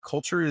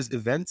culture is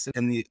events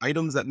and the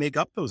items that make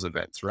up those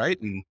events, right?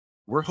 And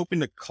we're hoping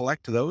to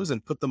collect those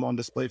and put them on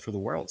display for the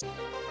world.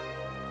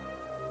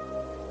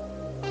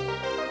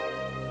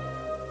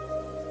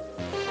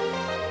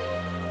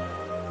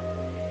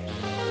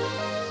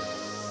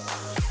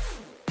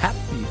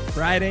 Happy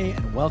Friday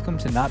and welcome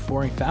to Not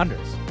Boring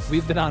Founders.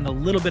 We've been on a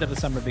little bit of a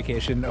summer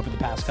vacation over the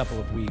past couple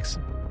of weeks,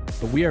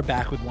 but we are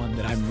back with one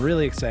that I'm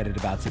really excited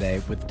about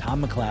today with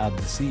Tom McLeod,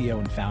 the CEO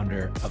and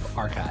founder of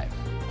Arkive.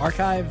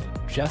 Arkive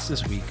just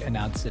this week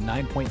announced a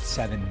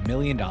 $9.7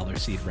 million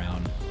seed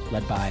round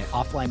led by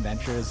Offline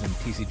Ventures and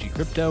TCG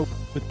Crypto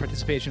with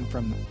participation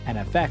from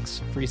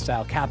NFX,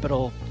 Freestyle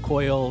Capital,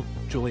 Coil,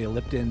 Julia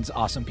Lipton's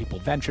Awesome People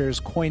Ventures,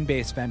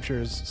 Coinbase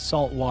Ventures,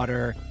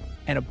 Saltwater,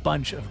 and a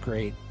bunch of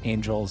great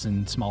angels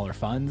and smaller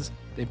funds.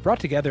 They've brought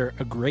together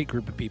a great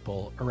group of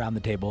people around the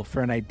table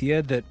for an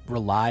idea that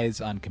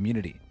relies on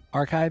community.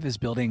 Arkive is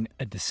building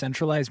a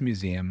decentralized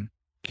museum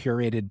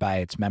curated by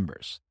its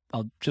members.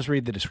 I'll just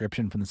read the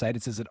description from the site.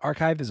 It says that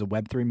Arkive is a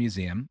Web3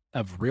 museum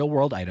of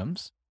real-world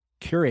items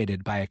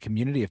curated by a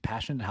community of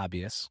passionate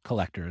hobbyists,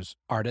 collectors,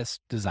 artists,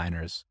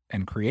 designers,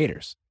 and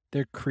creators.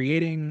 They're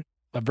creating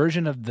a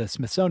version of the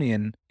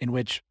Smithsonian in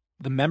which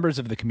the members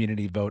of the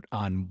community vote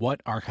on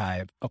what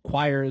Arkive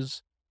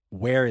acquires,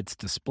 where it's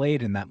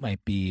displayed, and that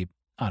might be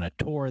on a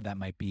tour, that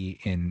might be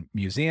in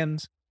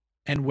museums,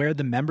 and where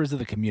the members of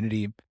the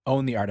community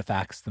own the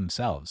artifacts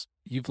themselves.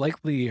 You've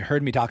likely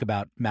heard me talk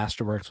about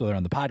Masterworks, whether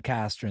on the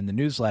podcast or in the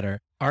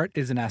newsletter. Art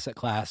is an asset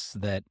class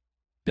that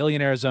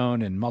billionaires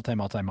own and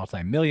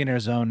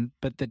multi-millionaires own,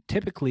 but that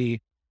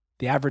typically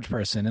the average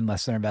person,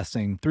 unless they're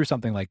investing through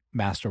something like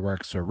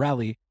Masterworks or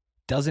Rally,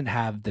 doesn't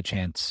have the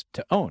chance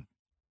to own.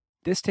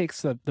 This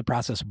takes the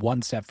process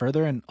one step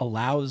further and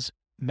allows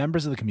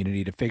members of the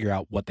community to figure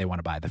out what they want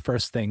to buy. The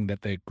first thing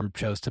that the group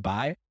chose to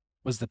buy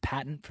was the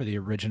patent for the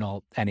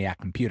original ENIAC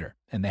computer,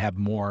 and they have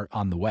more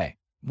on the way.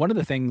 One of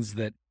the things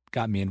that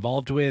got me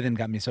involved with and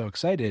got me so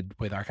excited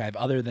with Arkive,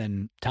 other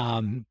than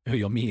Tom, who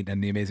you'll meet,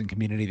 and the amazing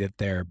community that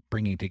they're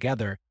bringing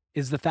together,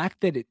 is the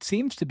fact that it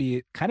seems to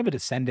be kind of a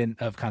descendant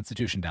of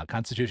Constitution DAO.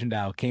 Constitution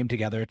DAO came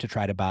together to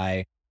try to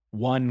buy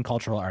one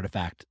cultural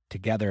artifact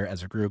together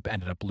as a group,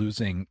 ended up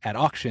losing at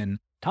auction.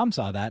 Tom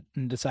saw that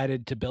and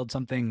decided to build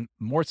something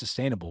more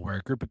sustainable where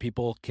a group of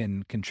people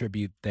can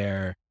contribute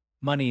their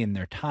money and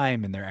their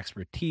time and their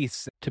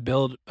expertise to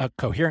build a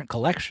coherent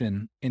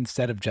collection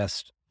instead of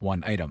just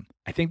one item.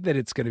 I think that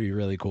it's going to be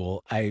really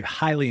cool. I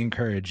highly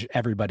encourage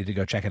everybody to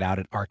go check it out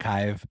at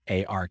Arkive,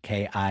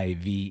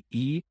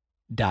 ARKIVE.net,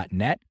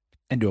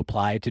 and to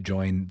apply to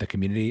join the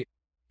community.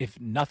 If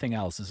nothing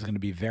else, this is going to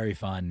be very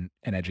fun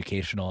and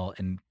educational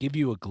and give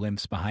you a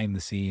glimpse behind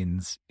the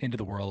scenes into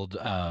the world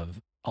of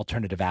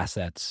alternative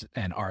assets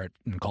and art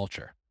and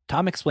culture.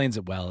 Tom explains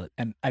it well,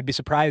 and I'd be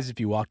surprised if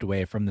you walked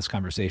away from this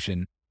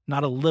conversation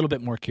not a little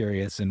bit more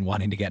curious and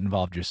wanting to get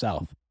involved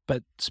yourself.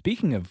 But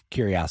speaking of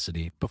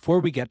curiosity, before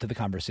we get to the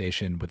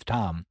conversation with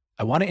Tom,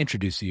 I want to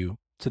introduce you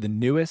to the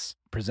newest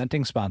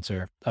presenting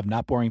sponsor of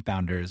Not Boring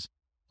Founders.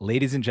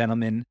 Ladies and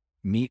gentlemen,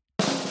 meet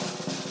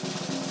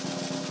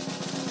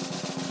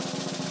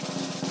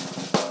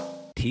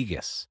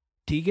Tegus.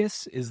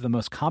 Tegus is the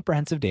most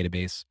comprehensive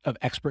database of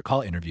expert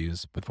call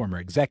interviews with former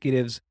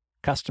executives,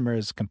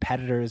 customers,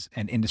 competitors,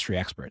 and industry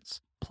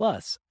experts,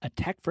 plus a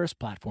tech-first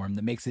platform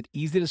that makes it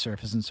easy to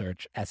surface and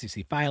search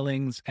SEC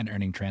filings and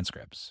earning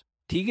transcripts.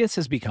 Tegus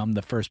has become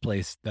the first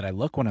place that I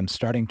look when I'm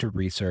starting to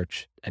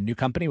research a new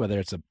company, whether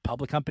it's a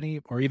public company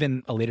or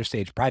even a later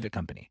stage private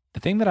company. The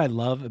thing that I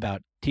love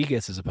about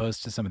Tegus as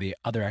opposed to some of the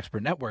other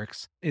expert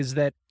networks is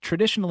that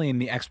traditionally in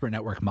the expert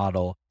network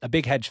model, a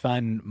big hedge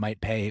fund might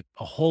pay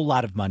a whole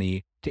lot of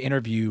money to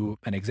interview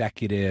an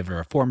executive or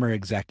a former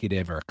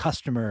executive or a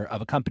customer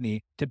of a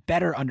company to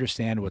better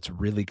understand what's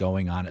really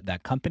going on at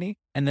that company.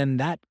 And then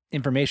that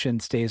information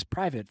stays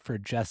private for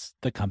just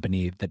the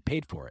company that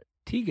paid for it.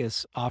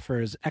 Tegus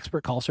offers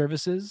expert call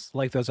services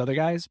like those other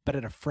guys, but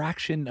at a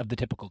fraction of the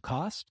typical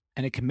cost.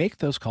 And it can make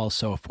those calls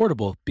so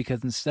affordable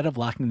because instead of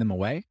locking them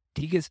away,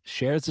 Tegus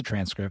shares the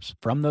transcripts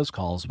from those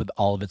calls with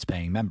all of its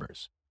paying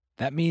members.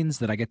 That means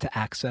that I get to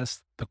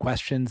access the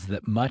questions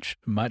that much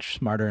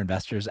smarter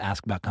investors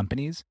ask about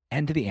companies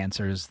and to the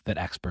answers that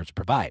experts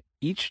provide.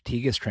 Each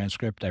Tegus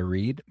transcript I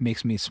read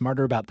makes me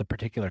smarter about the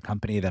particular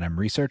company that I'm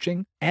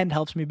researching and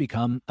helps me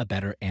become a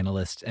better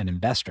analyst and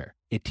investor.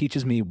 It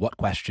teaches me what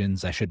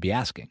questions I should be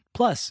asking.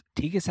 Plus,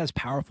 Tegus has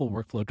powerful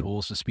workflow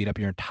tools to speed up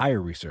your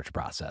entire research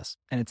process,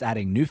 and it's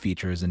adding new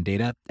features and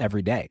data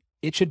every day.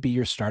 It should be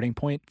your starting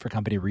point for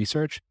company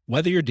research,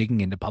 whether you're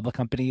digging into public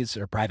companies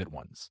or private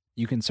ones.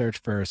 You can search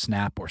for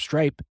Snap or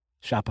Stripe,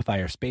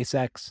 Shopify or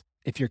SpaceX.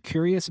 If you're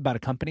curious about a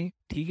company,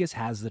 Tegus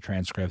has the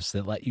transcripts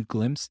that let you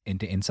glimpse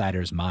into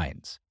insiders'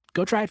 minds.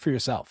 Go try it for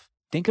yourself.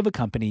 Think of a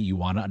company you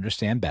want to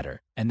understand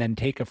better, and then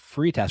take a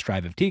free test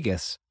drive of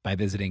Tegus by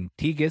visiting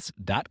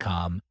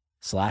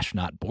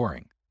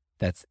tegus.com/notboring.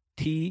 That's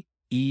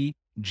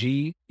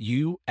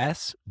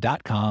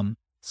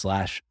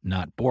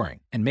tegus.com/notboring.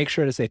 And make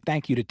sure to say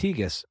thank you to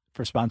Tegus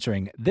for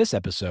sponsoring this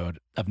episode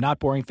of Not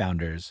Boring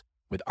Founders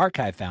with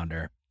Arkive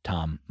founder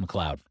Tom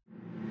McLeod.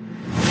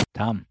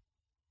 Tom,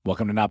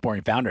 welcome to Not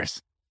Boring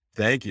Founders.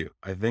 Thank you.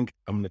 I think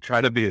I'm going to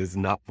try to be as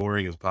not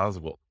boring as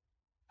possible.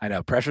 I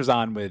know pressure's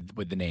on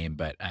with the name,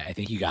 but I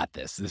think you got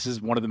this. This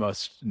is one of the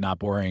most not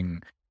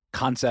boring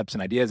concepts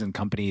and ideas and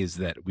companies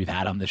that we've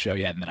had on the show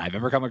yet and that I've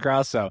ever come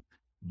across. So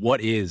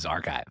what is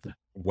Arkive?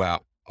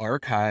 Wow.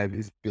 Arkive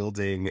is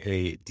building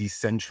a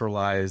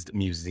decentralized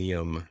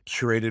museum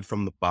curated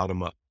from the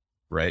bottom up,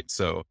 right?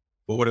 So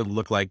what would it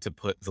look like to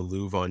put the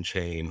Louvre on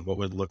chain? What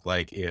would it look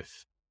like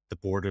if the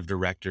board of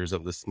directors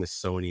of the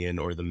Smithsonian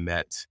or the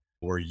Met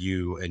or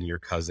you and your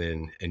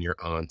cousin and your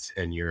aunt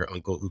and your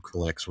uncle who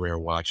collects rare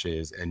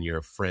watches and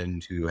your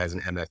friend who has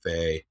an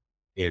MFA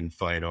in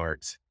fine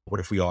art? What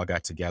if we all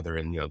got together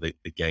and, the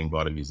gang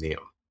bought a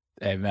museum?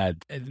 And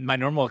my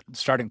normal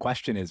starting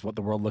question is what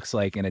the world looks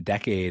like in a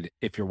decade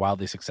if you're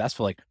wildly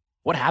successful. Like,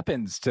 what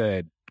happens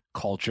to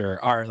culture?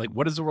 Or like,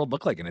 what does the world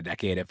look like in a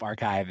decade if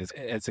Arkive is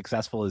as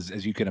successful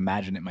as you could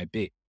imagine it might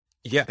be?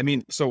 Yeah, I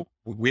mean, so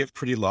we have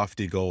pretty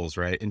lofty goals,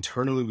 right?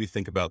 Internally, we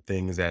think about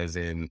things as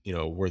in,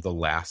 we're the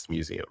last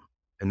museum.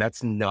 And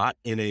that's not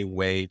in a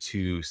way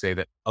to say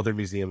that other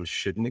museums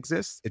shouldn't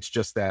exist. It's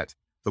just that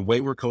the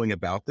way we're going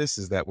about this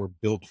is that we're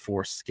built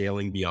for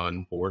scaling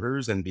beyond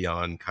borders and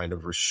beyond kind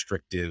of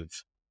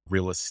restrictive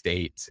real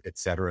estate, et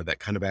cetera, that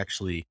kind of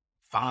actually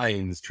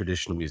finds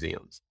traditional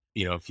museums.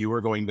 If you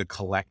were going to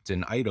collect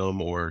an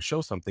item or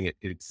show something, it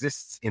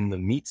exists in the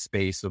meat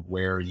space of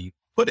where you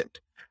put it.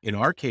 In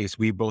our case,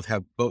 we both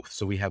have both.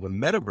 So we have a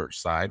metaverse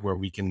side where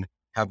we can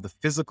have the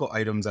physical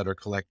items that are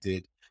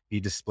collected be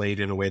displayed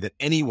in a way that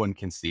anyone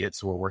can see it.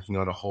 So we're working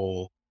on a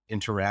whole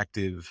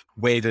interactive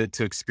way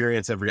to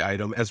experience every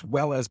item, as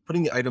well as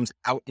putting the items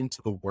out into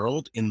the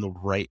world in the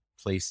right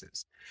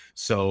places.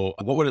 So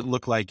what would it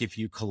look like if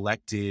you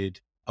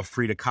collected a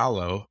Frida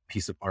Kahlo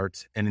piece of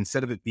art and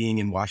instead of it being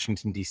in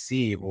Washington,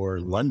 D.C. or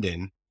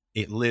London,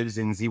 it lives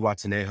in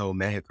Zihuatanejo,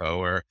 Mexico,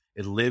 or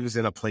it lives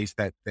in a place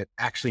that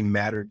actually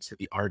mattered to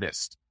the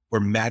artist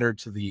or mattered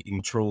to the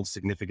controlled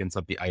significance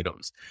of the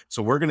items.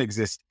 So we're going to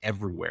exist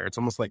everywhere. It's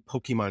almost like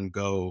Pokemon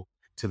Go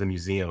to the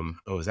museum.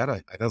 Oh,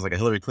 that was like a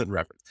Hillary Clinton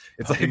reference.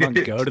 It's Pokemon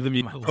like Go to the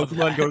museum.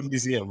 Pokemon Go to the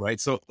museum, right?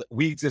 So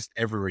we exist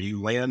everywhere.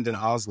 You land in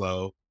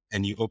Oslo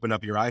and you open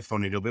up your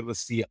iPhone and you'll be able to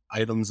see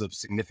items of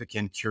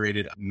significant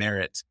curated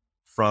merit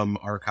from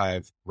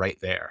Arkive right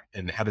there.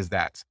 And how does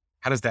that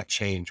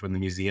change when the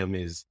museum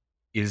is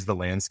the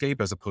landscape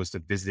as opposed to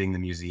visiting the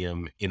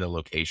museum in a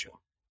location?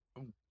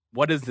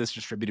 What does this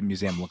distributed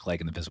museum look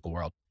like in the physical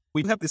world?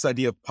 We have this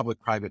idea of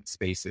public-private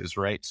spaces,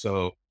 right?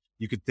 So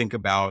you could think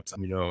about,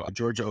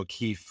 Georgia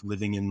O'Keeffe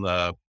living in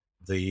the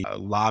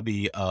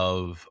lobby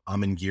of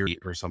Amangiri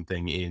or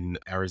something in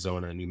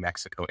Arizona, New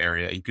Mexico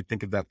area. You could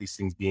think of these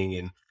things being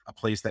in a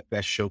place that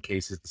best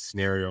showcases the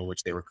scenario in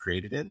which they were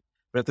created in.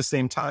 But at the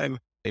same time,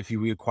 if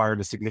you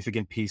acquired a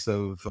significant piece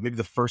of maybe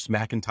the first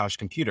Macintosh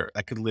computer,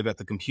 that could live at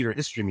the Computer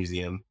History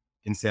Museum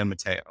in San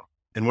Mateo.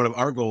 And one of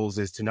our goals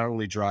is to not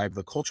only drive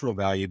the cultural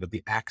value, but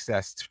the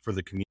access for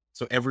the community.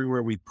 So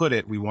everywhere we put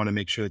it, we want to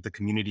make sure that the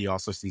community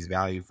also sees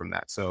value from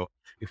that. So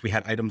if we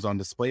had items on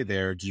display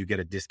there, do you get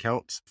a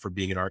discount for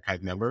being an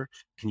Arkive member?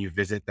 Can you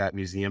visit that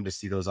museum to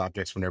see those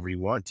objects whenever you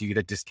want? Do you get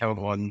a discount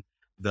on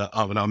the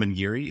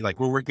Amangiri? Like,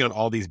 we're working on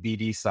all these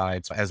BD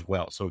sides as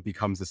well. So it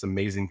becomes this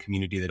amazing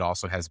community that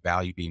also has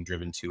value being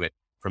driven to it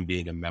from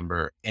being a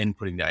member and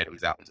putting the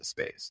items out into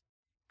space.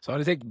 So I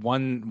want to take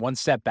one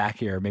step back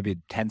here, maybe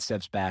 10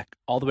 steps back,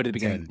 all the way to the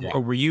beginning. Yeah. Or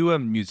were you a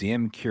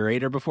museum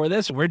curator before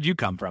this? Where did you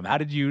come from? How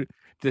did you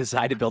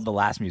decide to build the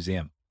last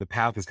museum? The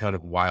path is kind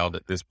of wild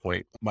at this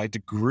point. My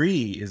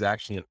degree is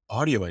actually in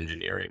audio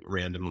engineering,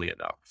 randomly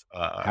enough.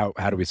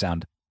 How do we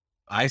sound?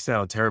 I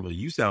sound terrible.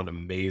 You sound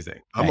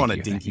amazing. I'm on a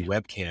dinky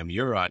webcam.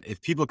 You're on.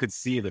 If people could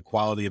see the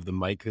quality of the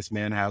mic this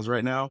man has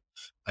right now,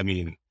 I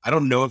mean, I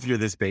don't know if you're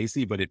this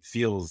bassy, but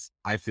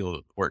I feel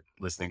important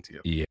listening to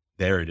you. Yeah.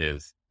 There it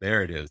is.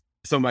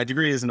 So my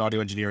degree is in audio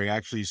engineering. I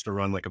actually used to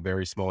run like a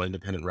very small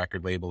independent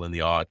record label in the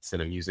aughts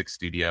and a music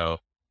studio.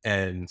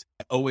 And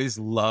I always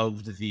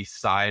loved the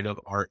side of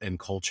art and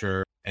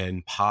culture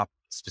and pop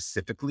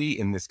specifically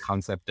in this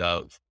concept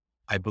of,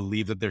 I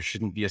believe that there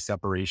shouldn't be a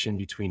separation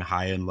between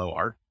high and low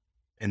art,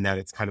 and that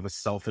it's kind of a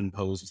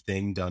self-imposed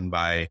thing done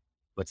by,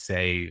 let's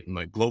say,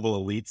 like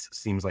global elites.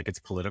 Seems like it's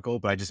political,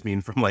 but I just mean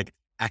from like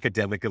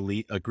academic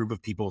elite, a group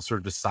of people sort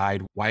of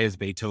decide, why is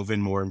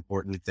Beethoven more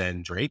important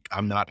than Drake?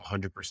 I'm not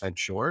 100%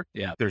 sure.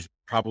 Yeah. There's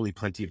probably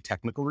plenty of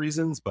technical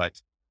reasons,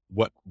 but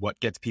what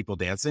gets people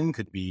dancing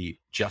could be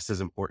just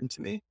as important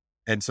to me.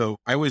 And so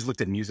I always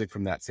looked at music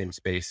from that same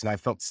space. And I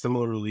felt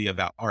similarly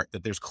about art,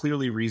 that there's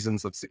clearly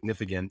reasons of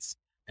significance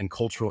and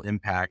cultural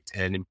impact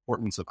and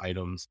importance of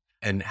items,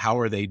 and how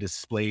are they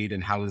displayed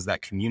and how is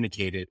that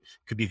communicated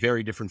could be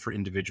very different for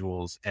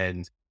individuals.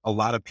 And a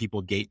lot of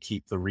people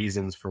gatekeep the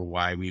reasons for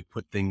why we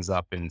put things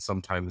up, and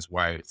sometimes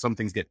why some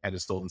things get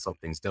pedestaled and some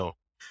things don't.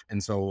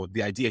 And so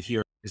the idea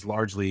here is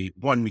largely,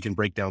 one, we can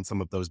break down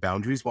some of those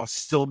boundaries while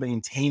still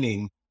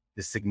maintaining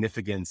the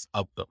significance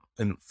of them.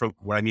 And from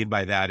what I mean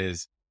by that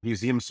is,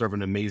 museums serve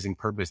an amazing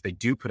purpose. They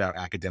do put out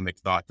academic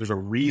thought. There's a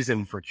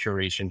reason for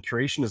curation.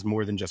 Curation is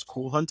more than just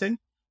cool hunting.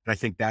 And I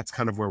think that's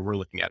kind of where we're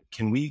looking at.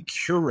 Can we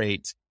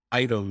curate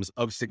items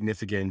of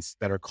significance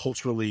that are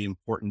culturally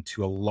important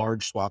to a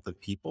large swath of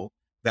people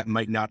that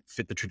might not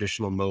fit the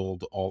traditional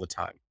mold all the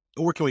time?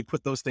 Or can we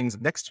put those things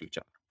next to each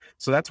other?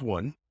 So that's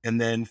one. And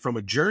then from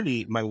a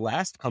journey, my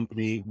last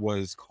company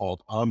was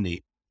called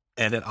Omni.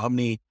 And at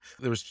Omni,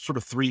 there was sort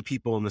of three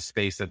people in the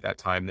space at that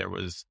time. There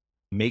was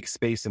Make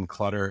Space and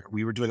Clutter.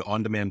 We were doing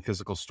on-demand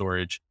physical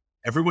storage.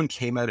 Everyone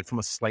came at it from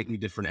a slightly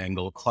different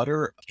angle.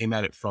 Clutter came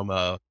at it from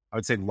I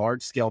would say,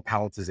 large-scale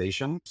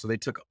palletization. So they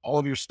took all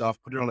of your stuff,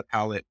 put it on a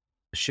pallet,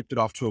 shipped it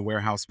off to a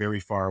warehouse very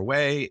far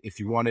away. If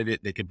you wanted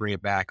it, they could bring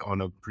it back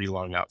on a pretty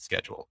long out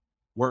schedule.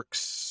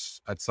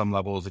 Works at some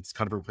levels. It's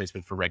kind of a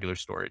replacement for regular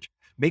storage.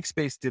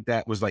 Makespace did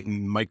that, was like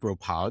micro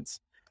pods.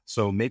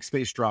 So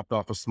Makespace dropped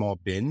off a small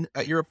bin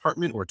at your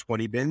apartment, or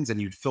 20 bins,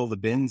 and you'd fill the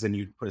bins and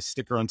you'd put a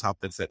sticker on top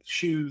that said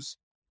shoes,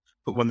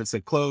 put one that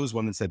said clothes,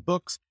 one that said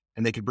books,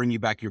 and they could bring you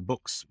back your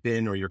books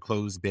bin or your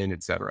clothes bin,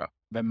 etc.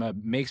 I'm a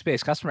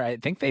Makespace customer. I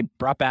think they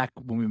brought back,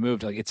 when we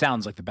moved, like, it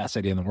sounds like the best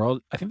idea in the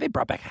world. I think they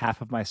brought back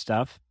half of my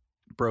stuff,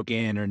 broke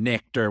in or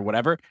nicked or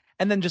whatever.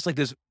 And then just like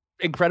this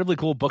incredibly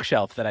cool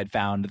bookshelf that I'd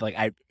found, like,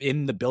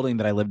 in the building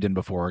that I lived in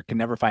before, can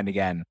never find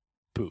again.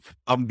 Poof.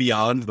 I'm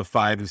beyond the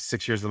 5 or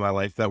 6 years of my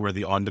life that were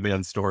the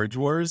on-demand storage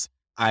wars.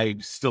 I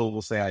still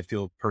will say I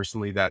feel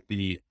personally that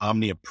the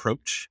Omni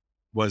approach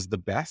was the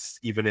best,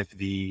 even if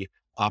the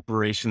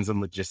operations and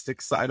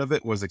logistics side of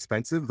it was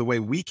expensive. The way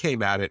we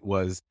came at it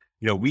was,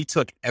 we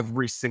took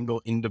every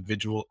single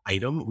individual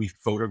item, we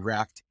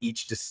photographed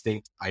each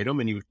distinct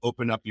item, and you would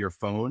open up your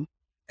phone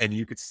and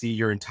you could see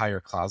your entire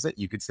closet.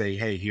 You could say,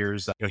 hey,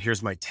 here's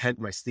my tent,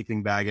 my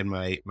sleeping bag, and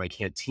my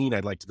canteen.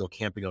 I'd like to go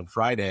camping on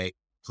Friday.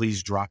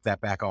 Please drop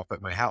that back off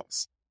at my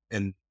house.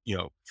 And,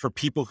 for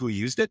people who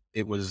used it,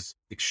 it was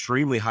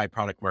extremely high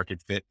product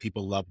market fit.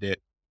 People loved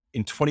it.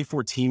 In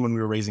 2014, when we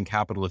were raising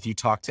capital, if you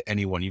talk to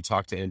anyone, you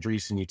talk to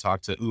Andreessen, you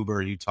talk to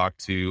Uber, you talk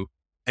to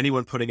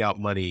anyone putting out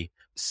money,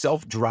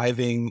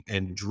 self-driving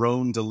and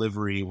drone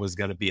delivery was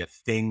going to be a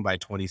thing by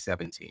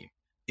 2017.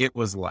 It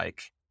was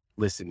like,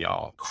 listen,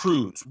 y'all,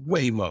 Cruise,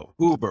 Waymo,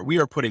 Uber, we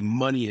are putting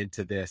money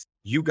into this.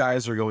 You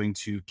guys are going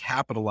to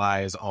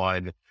capitalize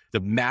on the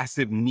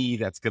massive need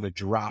that's going to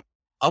drop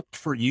up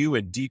for you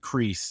and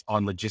decrease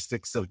on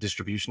logistics of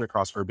distribution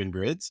across urban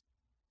grids.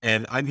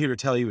 And I'm here to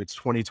tell you it's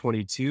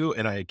 2022,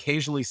 and I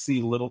occasionally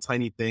see little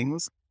tiny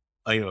things,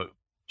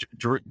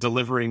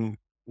 delivering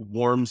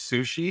warm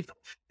sushi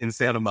in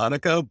Santa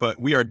Monica, but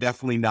we are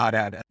definitely not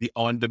at the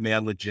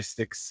on-demand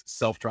logistics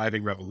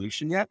self-driving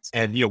revolution yet.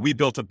 And, we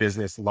built a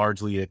business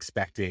largely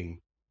expecting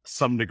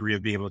some degree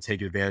of being able to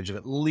take advantage of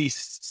at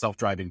least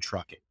self-driving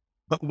trucking.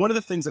 But one of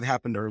the things that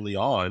happened early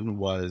on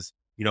was,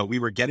 we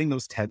were getting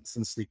those tents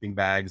and sleeping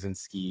bags and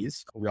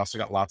skis. We also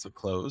got lots of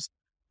clothes,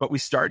 but we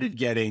started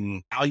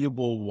getting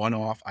valuable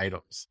one-off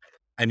items.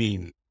 I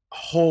mean,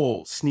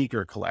 whole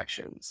sneaker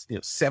collections,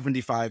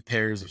 75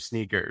 pairs of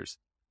sneakers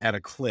at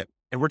a clip.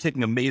 And we're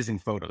taking amazing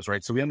photos,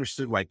 right? So we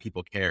understood why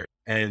people cared.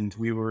 And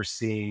we were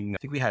seeing, I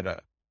think we had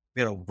a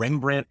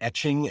Rembrandt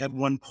etching at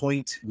one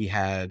point. We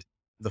had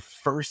the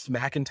first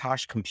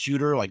Macintosh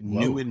computer, like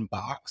new in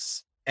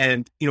box.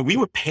 And, we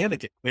were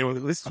panicking.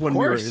 This is when we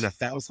were in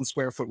 1,000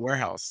 square foot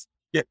warehouse.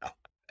 Yeah.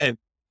 And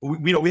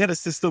we had a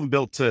system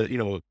built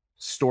to,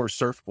 store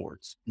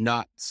surfboards,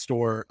 not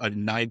store a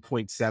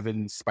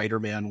 9.7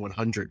 Spider-Man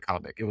 100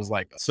 comic. It was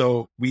like,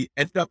 so we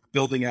ended up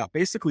building out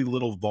basically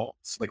little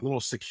vaults, like little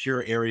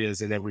secure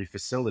areas in every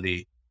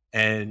facility.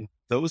 And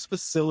those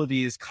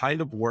facilities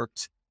kind of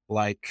worked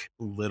like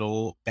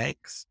little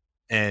banks,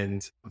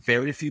 and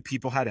very few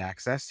people had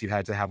access. You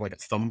had to have like a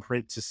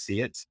thumbprint to see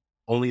it.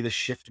 Only the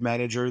shift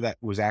manager that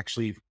was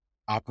actually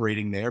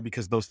operating there,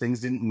 because those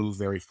things didn't move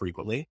very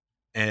frequently.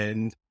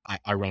 And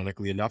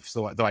ironically enough,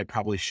 so though I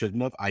probably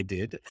shouldn't have, I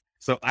did.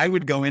 So I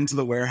would go into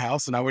the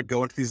warehouse and I would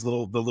go into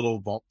the little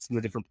vaults in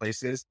the different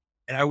places.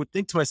 And I would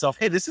think to myself,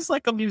 hey, this is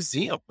like a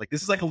museum. Like,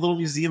 this is like a little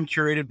museum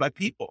curated by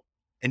people.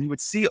 And you would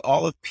see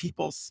all of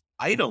people's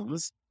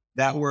items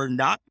that were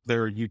not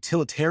their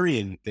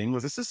utilitarian thing.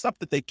 This is stuff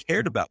that they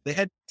cared about. They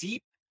had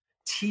deep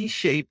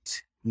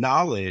T-shaped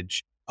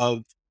knowledge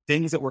of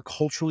things that were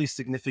culturally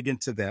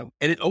significant to them.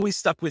 And it always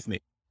stuck with me.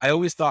 I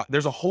always thought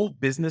there's a whole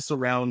business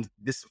around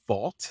this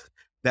vault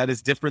that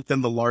is different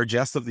than the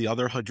largesse of the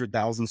other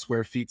 100,000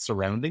 square feet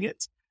surrounding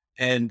it.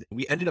 And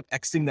we ended up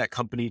exiting that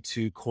company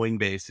to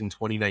Coinbase in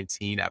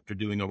 2019 after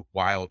doing a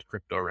wild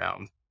crypto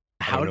round.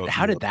 How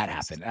did that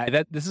happen?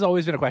 This has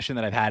always been a question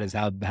that I've had, is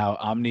how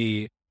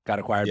Omni got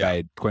acquired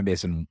by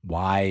Coinbase and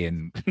why,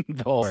 and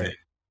the whole thing.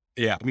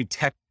 Yeah. I mean,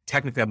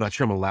 technically, I'm not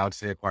sure I'm allowed to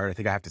say acquired. I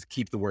think I have to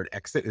keep the word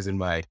exit is in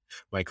my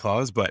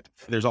clause, but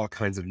there's all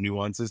kinds of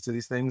nuances to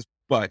these things.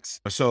 But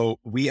so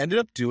we ended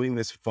up doing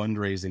this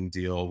fundraising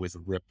deal with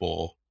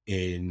Ripple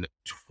in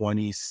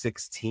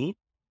 2016.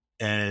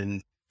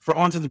 And for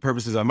all intents and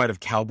purposes, I might have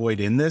cowboyed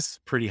in this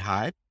pretty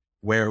high,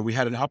 where we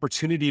had an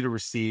opportunity to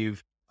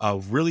receive a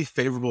really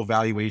favorable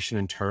valuation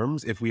in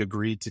terms if we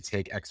agreed to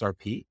take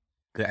XRP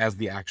as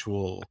the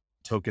actual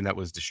token that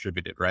was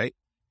distributed, right?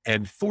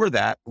 And for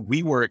that,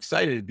 we were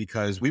excited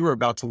because we were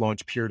about to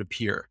launch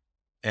peer-to-peer,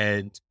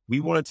 and we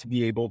wanted to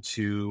be able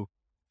to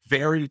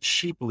very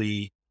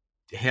cheaply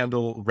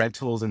handle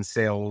rentals and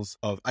sales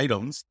of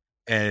items.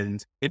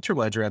 And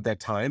Interledger at that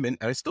time, and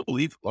I still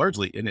believe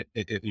largely in it,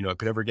 if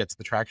it ever gets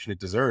the traction it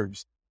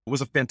deserves,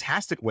 was a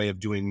fantastic way of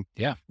doing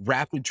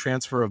rapid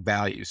transfer of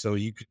value. So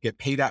you could get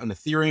paid out in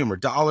Ethereum or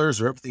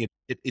dollars or everything.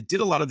 It did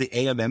a lot of the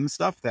AMM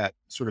stuff that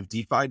sort of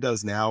DeFi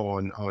does now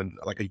on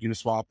like a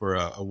Uniswap or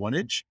a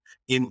OneEdge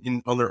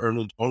on their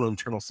own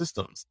internal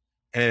systems.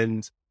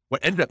 And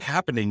what ended up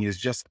happening is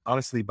just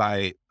honestly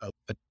by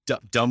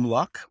dumb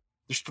luck.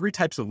 There's three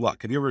types of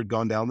luck. Have you ever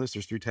gone down this?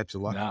 There's three types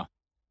of luck. No.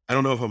 I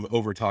don't know if I'm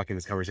over talking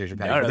this conversation,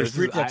 Patty, No, but there's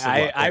three types of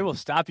luck. I will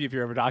stop you if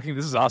you're ever talking.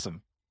 This is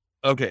awesome.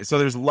 Okay. So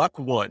there's luck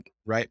one,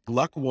 right?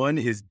 Luck one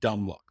is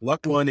dumb luck.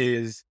 Luck one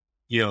is,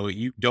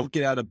 you don't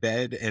get out of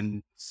bed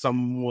and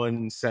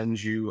someone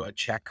sends you a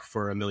check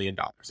for $1 million.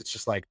 It's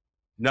just like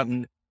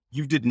nothing.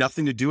 You did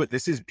nothing to do it.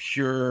 This is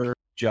pure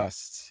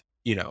just,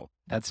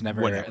 That's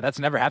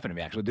never happened to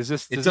me, actually. Does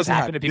this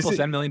happen to people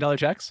send $1 million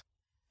checks?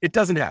 It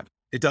doesn't happen.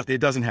 It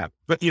doesn't happen.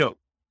 But,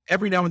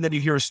 every now and then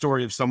you hear a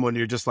story of someone,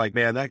 you're just like,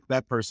 man,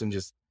 that person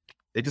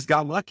they just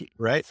got lucky,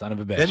 right? Son of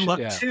a bitch. Then luck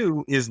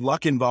two is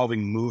luck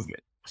involving movement.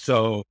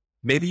 So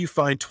maybe you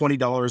find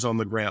 $20 on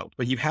the ground,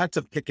 but you had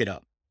to pick it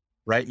up,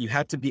 right? You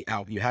had to be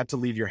out. You had to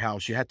leave your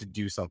house. You had to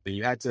do something.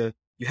 You had to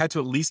at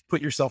least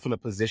put yourself in a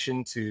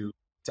position to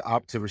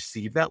opt to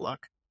receive that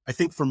luck. I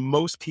think for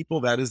most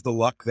people, that is the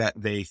luck that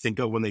they think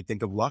of when they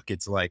think of luck.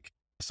 It's like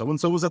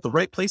so-and-so was at the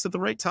right place at the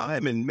right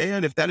time. And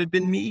man, if that had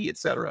been me,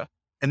 etc.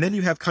 And then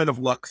you have kind of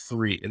luck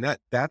three, and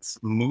that's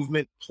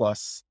movement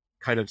plus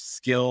kind of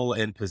skill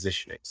and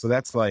positioning. So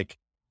that's like,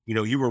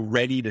 you were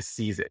ready to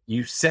seize it.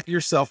 You set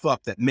yourself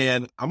up that,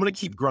 man, I'm going to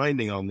keep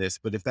grinding on this,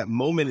 but if that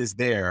moment is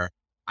there,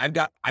 I've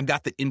got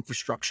the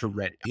infrastructure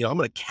ready. I'm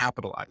going to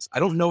capitalize.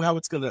 I don't know how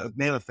it's going to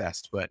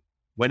manifest, but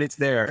when it's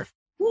there,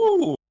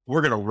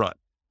 we're going to run.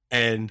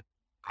 And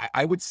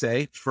I would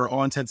say for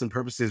all intents and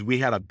purposes, we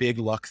had a big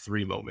luck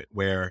three moment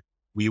where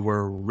we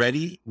were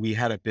ready. We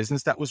had a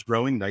business that was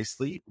growing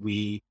nicely.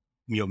 We,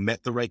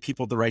 met the right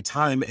people at the right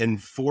time.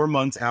 And 4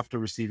 months after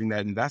receiving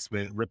that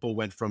investment, Ripple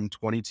went from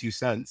 22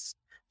 cents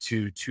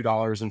to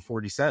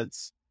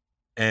 $2.40.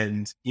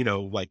 And,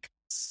 like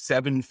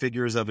 7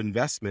 figures of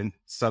investment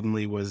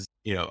suddenly was,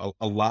 a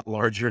lot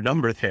larger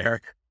number there.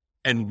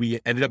 And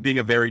we ended up being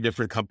a very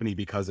different company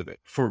because of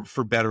it,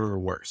 for better or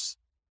worse.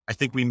 I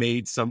think we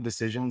made some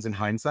decisions in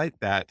hindsight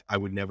that I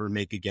would never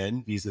make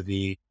again,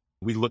 vis-a-vis,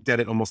 we looked at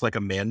it almost like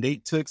a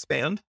mandate to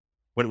expand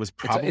when it was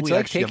probably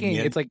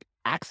it's like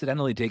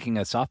accidentally taking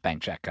a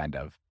SoftBank check, kind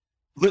of.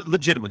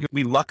 Legitimately.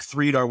 We luck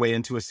three'd our way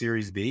into a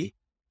Series B,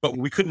 but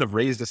we couldn't have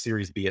raised a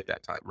Series B at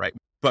that time, right?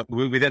 But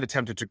we then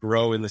attempted to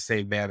grow in the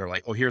same manner,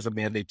 like, oh, here's a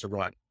mandate to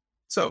run.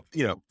 So,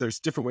 there's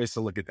different ways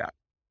to look at that.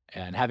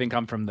 And having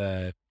come from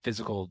the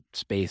physical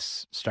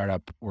space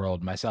startup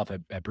world myself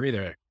at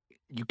Breather,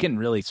 you can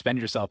really spend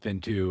yourself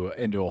into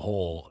a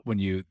hole when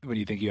you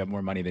think you have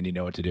more money than you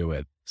know what to do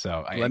with.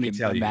 So let me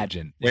tell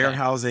imagine you,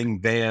 warehousing,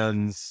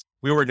 vans.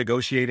 We were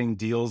negotiating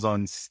deals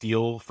on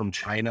steel from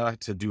China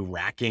to do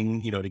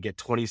racking, to get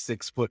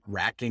 26-foot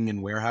racking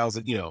and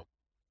warehousing.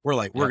 We're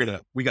like,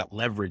 we got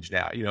leverage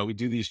now. We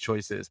do these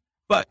choices.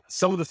 But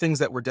some of the things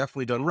that were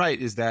definitely done right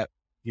is that,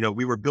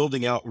 we were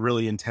building out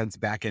really intense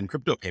back-end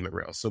crypto payment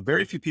rails. So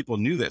very few people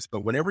knew this,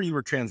 but whenever you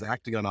were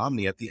transacting on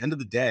Omni, at the end of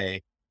the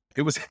day,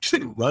 it was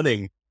actually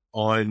running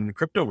on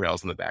crypto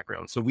rails in the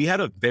background. So we had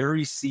a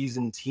very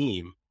seasoned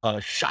team,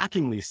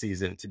 shockingly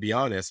seasoned, to be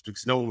honest,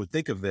 because no one would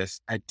think of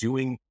this, at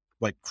doing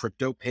like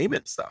crypto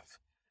payment stuff.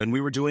 And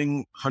we were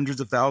doing hundreds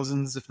of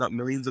thousands, if not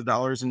millions of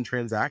dollars in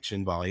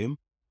transaction volume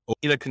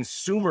in a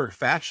consumer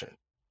fashion,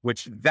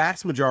 which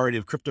vast majority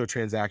of crypto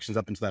transactions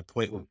up until that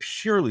point were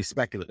purely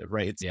speculative,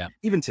 right?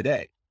 Even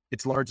today,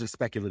 it's largely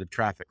speculative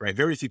traffic, right?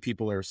 Very few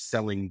people are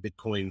selling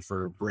Bitcoin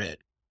for bread.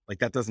 Like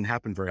that doesn't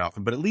happen very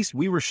often, but at least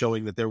we were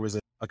showing that there was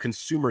a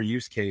consumer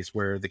use case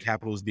where the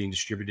capital was being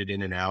distributed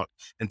in and out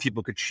and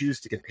people could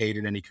choose to get paid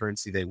in any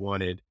currency they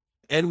wanted.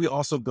 And we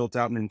also built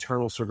out an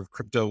internal sort of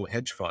crypto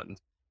hedge fund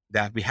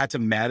that we had to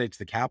manage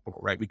the capital,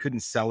 right? We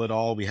couldn't sell it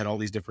all. We had all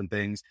these different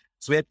things.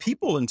 So we had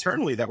people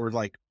internally that were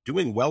like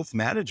doing wealth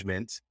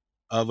management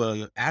of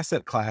an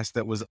asset class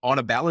that was on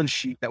a balance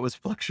sheet that was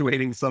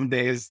fluctuating some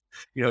days,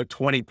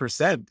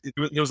 20%.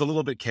 It was a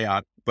little bit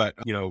chaotic, but,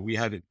 we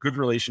had good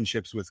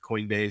relationships with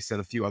Coinbase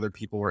and a few other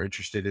people were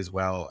interested as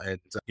well. And,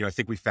 I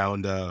think we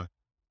found a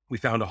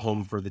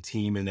home for the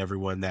team and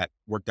everyone that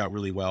worked out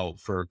really well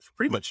for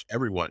pretty much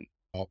everyone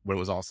when it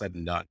was all said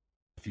and done.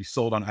 If you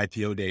sold on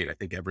IPO date, I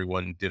think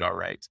everyone did all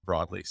right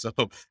broadly. So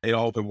it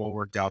all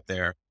worked out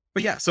there.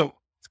 But yeah, so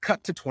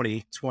cut to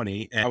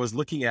 2020 and I was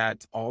looking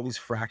at all these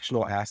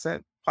fractional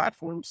asset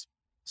platforms.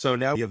 So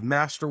now you have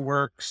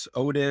Masterworks,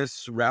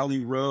 Otis,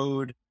 Rally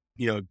Road,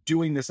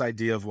 doing this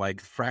idea of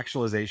like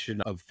fractionalization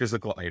of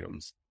physical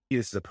items.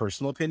 This is a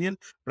personal opinion,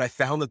 but I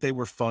found that they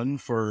were fun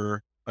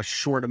for a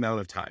short amount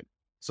of time.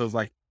 So it's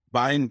like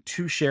buying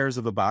 2 shares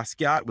of a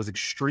Basquiat was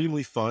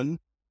extremely fun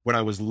when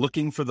I was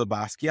looking for the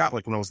Basquiat,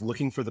 like when I was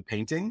looking for the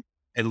painting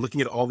and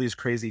looking at all these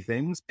crazy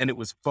things. And it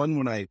was fun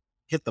when I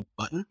hit the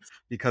button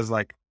because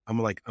like I'm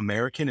like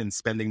American and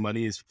spending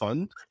money is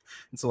fun.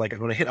 And so like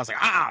when I was like,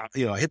 I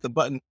hit the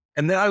button.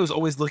 And then I was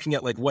always looking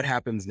at like what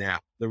happens now.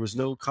 There was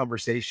no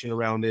conversation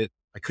around it.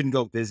 I couldn't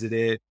go visit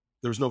it.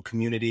 There was no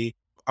community.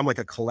 I'm like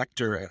a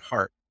collector at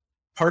heart.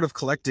 Part of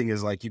collecting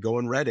is like you go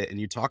on Reddit and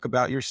you talk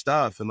about your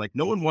stuff. And like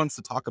no one wants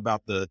to talk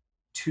about the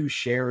 2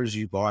 shares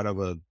you bought of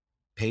a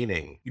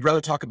painting. You'd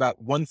rather talk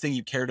about one thing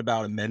you cared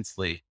about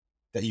immensely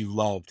that you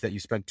loved, that you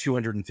spent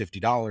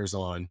 $250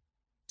 on,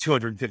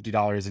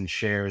 $250 in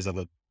shares of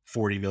a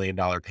 $40 million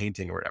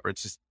painting or whatever.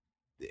 It's just,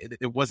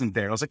 it wasn't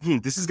there. I was like,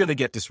 this is going to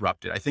get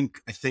disrupted. I think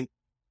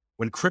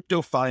when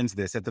crypto finds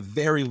this, at the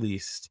very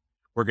least,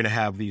 we're going to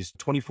have these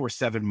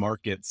 24/7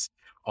 markets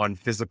on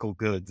physical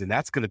goods. And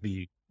that's going to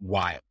be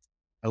wild.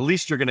 At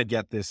least you're going to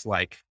get this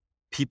like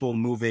people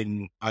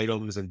moving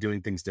items and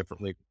doing things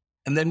differently.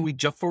 And then we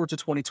jump forward to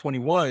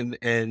 2021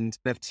 and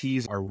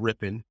NFTs are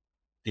ripping.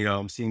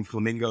 I'm seeing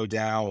Flamingo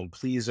DAO and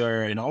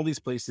Pleaser and all these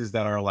places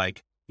that are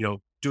like,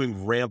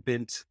 doing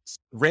rampant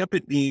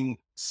being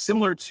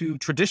similar to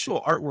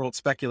traditional art world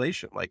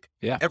speculation. Like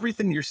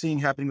everything you're seeing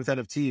happening with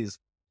NFTs is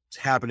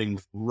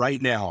happening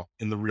right now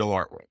in the real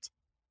art world.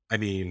 I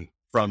mean,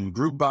 from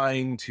group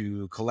buying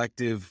to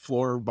collective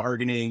floor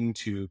bargaining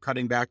to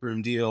cutting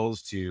backroom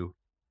deals to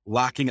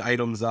locking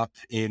items up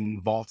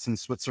in vaults in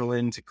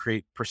Switzerland to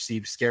create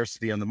perceived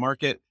scarcity on the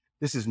market.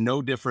 This is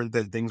no different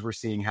than things we're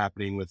seeing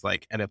happening with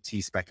like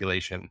NFT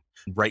speculation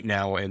right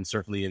now, and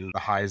certainly in the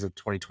highs of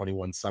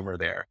 2021 summer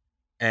there.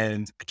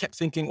 And I kept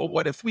thinking, well,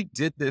 what if we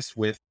did this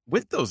with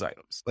those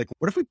items? Like,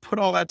 what if we put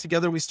all that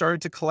together? We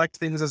started to collect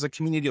things as a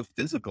community of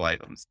physical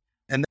items.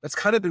 And that's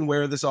kind of been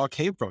where this all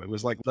came from. It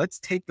was like, let's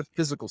take the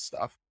physical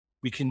stuff.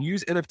 We can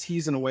use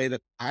NFTs in a way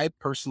that I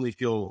personally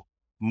feel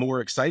more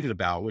excited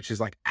about, which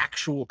is like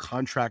actual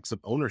contracts of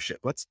ownership.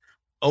 Let's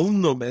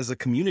own them as a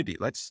community.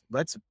 Let's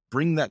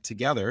bring that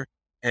together.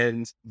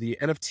 And the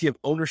NFT of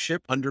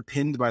ownership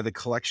underpinned by the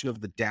collection of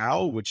the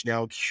DAO, which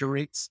now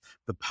curates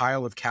the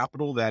pile of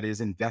capital that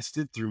is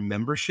invested through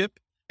membership.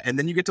 And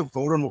then you get to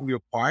vote on what we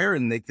acquire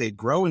and they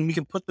grow and we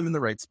can put them in the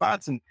right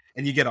spots and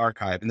you get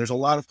Arkive. And there's a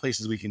lot of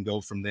places we can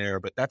go from there,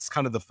 but that's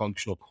kind of the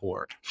functional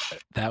core.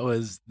 That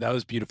was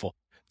beautiful.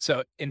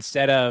 So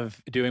instead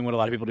of doing what a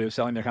lot of people do,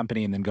 selling their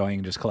company and then going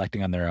and just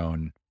collecting on their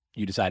own,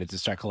 you decided to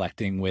start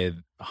collecting with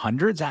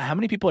hundreds. How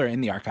many people are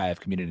in the Arkive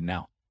community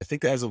now? I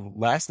think as of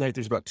last night,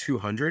 there's about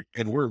 200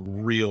 and we're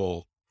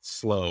real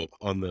slow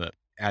on the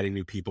adding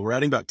new people. We're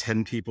adding about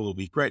 10 people a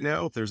week right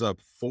now. There's a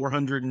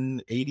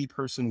 480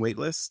 person wait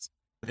list.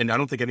 And I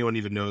don't think anyone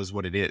even knows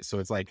what it is. So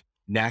it's like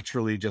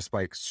naturally just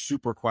like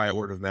super quiet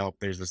word of mouth.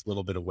 There's this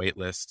little bit of wait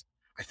list.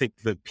 I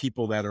think the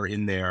people that are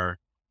in there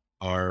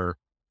are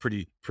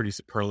pretty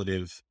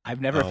superlative. I've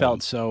never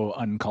felt so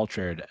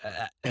uncultured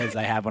as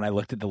I have when I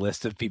looked at the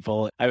list of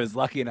people. I was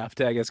lucky enough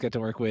to, I guess, get to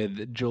work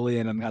with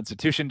Julian on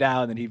Constitution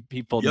DAO, and then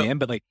he pulled me in.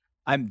 But like,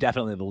 I'm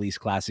definitely the least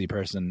classy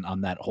person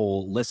on that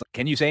whole list.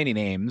 Can you say any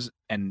names?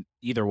 And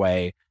either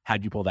way,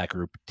 how'd you pull that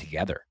group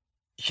together?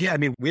 Yeah, I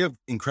mean, we have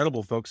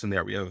incredible folks in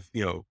there. We have,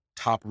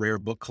 top rare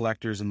book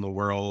collectors in the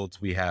world.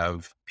 We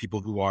have people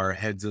who are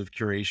heads of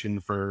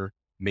curation for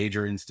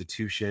major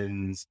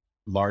institutions,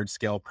 large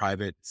scale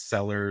private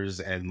sellers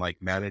and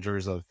like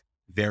managers of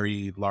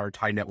very large,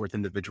 high net worth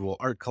individual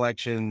art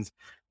collections.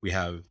 We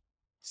have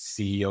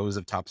CEOs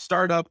of top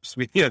startups.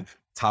 We have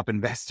top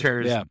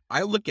investors. Yeah.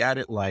 I look at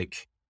it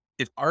like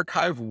if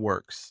Arkive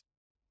works,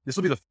 this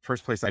will be the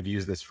first place I've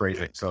used this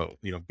phrasing. So,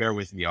 bear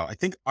with me, y'all. I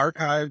think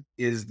Arkive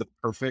is the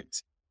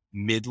perfect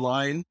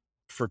midline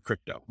for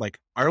crypto. Like,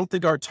 I don't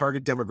think our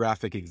target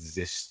demographic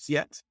exists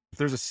yet. If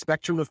there's a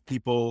spectrum of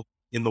people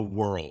in the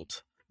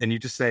world, and you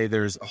just say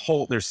there's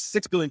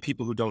 6 billion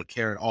people who don't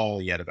care at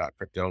all yet about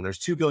crypto, and there's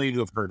 2 billion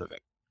who have heard of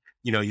it.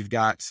 You've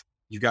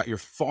got your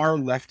far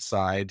left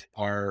side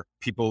are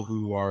people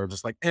who are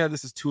just like,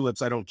 this is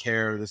tulips. I don't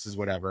care. This is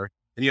whatever.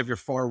 And you have your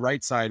far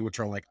right side, which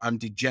are like, I'm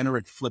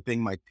degenerate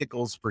flipping my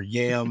pickles for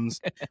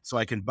yams so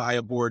I can buy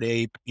a Bored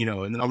Ape, and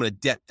then I'm going to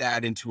debt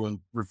that into a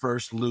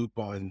reverse loop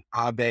on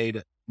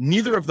Aave.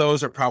 Neither of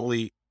those are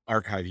probably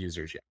Arkive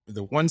users yet.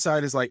 The one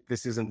side is like,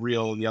 this isn't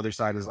real. And the other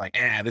side is like,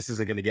 this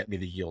isn't going to get me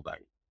the yield I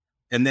need.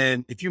 And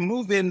then if you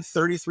move in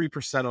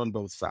 33% on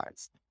both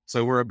sides,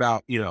 so we're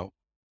about,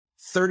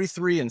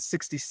 33 and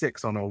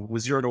 66 on a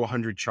 0 to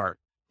 100 chart.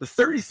 The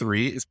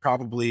 33 is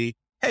probably,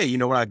 hey, you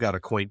know what? I've got a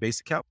Coinbase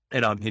account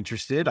and I'm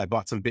interested. I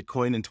bought some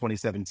Bitcoin in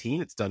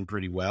 2017. It's done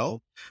pretty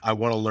well. I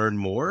want to learn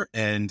more.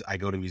 And I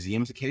go to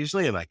museums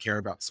occasionally and I care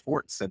about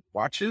sports and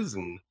watches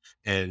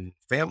and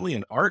family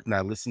and art. And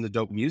I listen to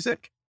dope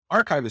music.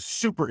 Arkive is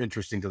super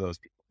interesting to those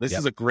people. This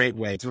is a great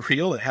way. It's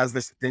real. It has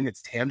this thing.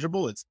 It's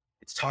tangible. It's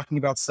talking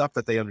about stuff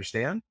that they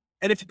understand.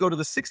 And if you go to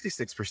the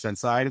 66%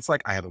 side, it's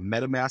like, I have a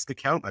MetaMask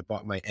account. I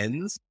bought my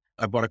ends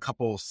I bought a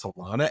couple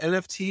Solana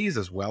NFTs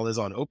as well as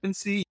on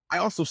OpenSea. I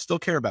also still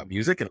care about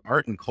music and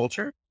art and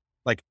culture.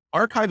 Like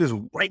Arkive is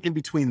right in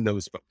between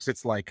those folks.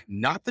 It's like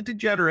not the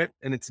degenerate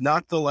and it's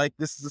not the like,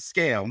 this is a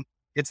scam.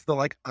 It's the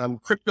like, I'm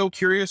crypto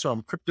curious or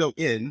I'm crypto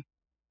in.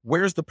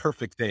 Where's the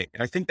perfect thing?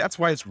 And I think that's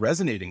why it's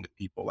resonating with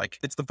people. Like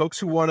it's the folks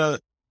who want to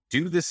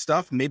do this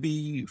stuff,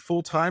 maybe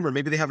full time, or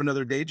maybe they have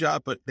another day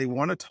job, but they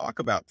want to talk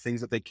about things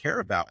that they care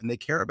about and they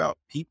care about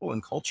people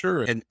and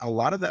culture. And a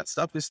lot of that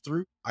stuff is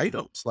through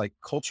items. Like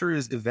culture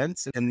is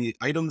events and the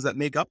items that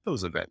make up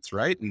those events.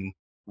 Right. And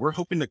we're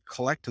hoping to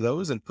collect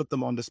those and put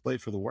them on display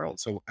for the world.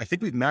 So I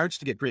think we've managed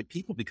to get great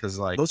people because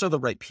like those are the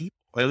right people.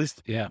 Or at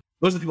least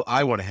those are the people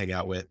I want to hang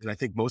out with. And I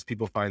think most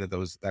people find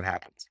that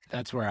happens.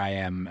 That's where I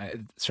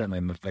am, certainly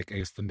in the, like, I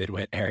guess the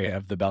midway area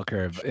of the bell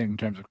curve in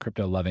terms of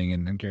crypto loving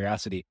and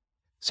curiosity.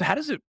 So how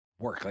does it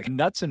work? Like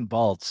nuts and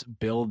bolts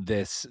build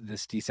this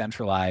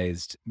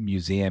decentralized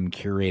museum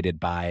curated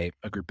by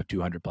a group of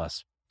 200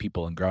 plus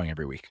people and growing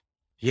every week.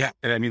 Yeah.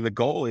 And I mean, the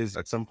goal is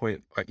at some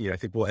point, I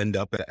think we'll end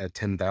up at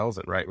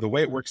 10,000, right? The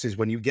way it works is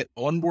when you get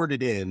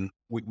onboarded in,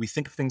 we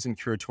think of things in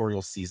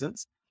curatorial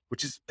seasons,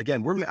 which is,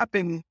 again, we're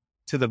mapping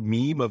to the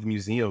meme of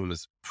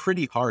museums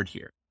pretty hard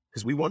here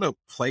because we want to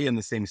play in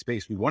the same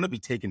space. We want to be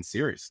taken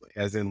seriously,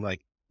 as in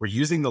like, we're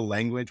using the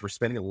language. We're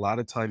spending a lot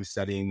of time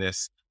studying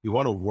this. We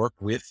want to work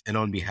with and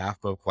on behalf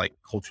of like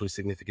culturally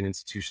significant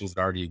institutions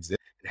that already exist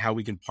and how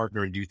we can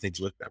partner and do things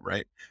with them,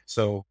 right?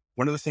 So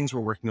one of the things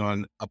we're working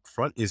on up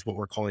front is what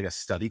we're calling a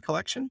study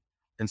collection.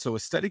 And so a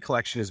study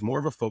collection is more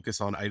of a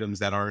focus on items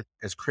that aren't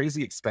as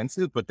crazy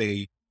expensive, but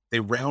they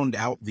round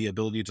out the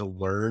ability to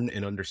learn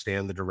and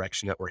understand the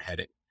direction that we're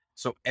heading.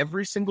 So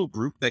every single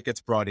group that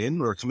gets brought in,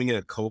 we're coming in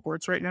at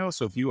cohorts right now.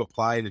 So if you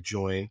apply to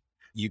join,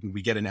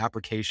 we get an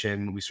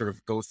application, we sort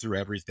of go through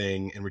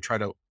everything and we try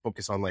to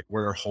focus on like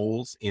where are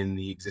holes in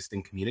the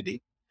existing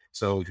community.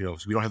 So, so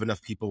we don't have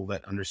enough people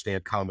that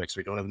understand comics.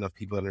 We don't have enough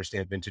people that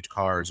understand vintage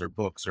cars or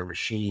books or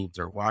machines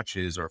or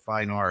watches or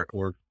fine art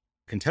or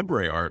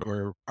contemporary art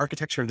or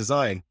architecture and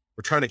design.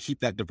 We're trying to keep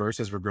that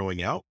diverse as we're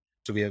growing out.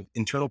 So we have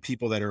internal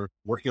people that are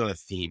working on a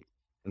theme.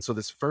 And so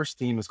this first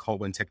theme is called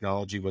When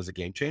Technology Was a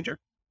Game Changer.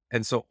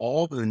 And so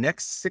all the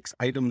next 6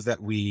 items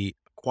that we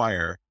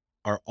acquire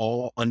are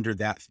all under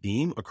that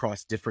theme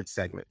across different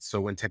segments. So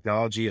when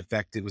technology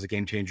affected was a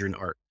game changer in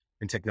art,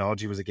 when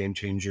technology was a game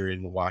changer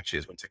in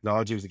watches, when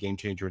technology was a game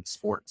changer in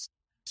sports.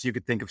 So you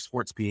could think of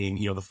sports being,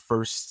 the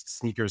first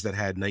sneakers that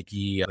had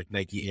Nike, like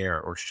Nike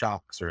Air or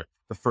Shocks, or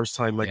the first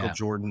time Michael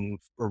Jordan,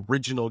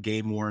 original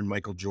game worn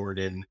Michael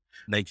Jordan,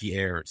 Nike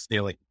Airs,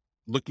 like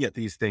looking at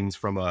these things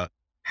from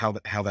how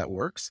that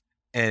works.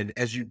 And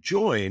as you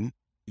join,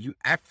 you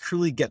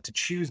actually get to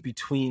choose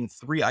between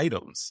 3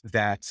 items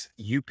that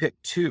you pick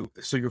 2.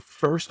 So your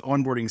first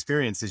onboarding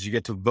experience is you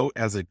get to vote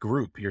as a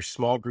group, your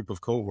small group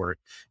of cohort,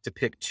 to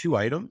pick 2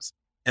 items.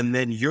 And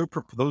then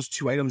those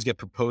 2 items get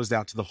proposed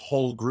out to the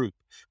whole group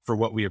for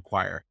what we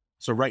acquire.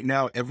 So right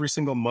now, every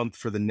single month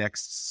for the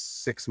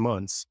next 6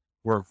 months,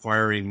 we're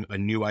acquiring a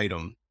new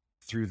item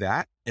through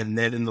that. And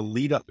then in the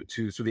lead up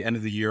to the end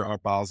of the year, our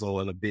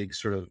Basel and a big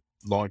sort of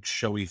launch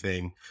showy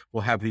thing,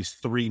 we'll have these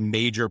 3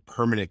 major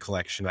permanent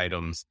collection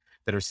items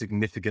that are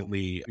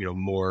significantly,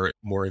 more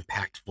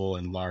impactful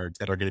and large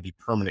that are going to be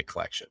permanent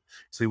collection.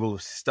 So we will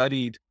have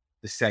studied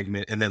the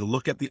segment and then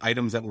look at the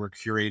items that were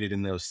curated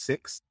in those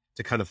 6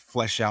 to kind of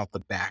flesh out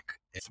the back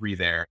 3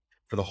 there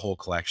for the whole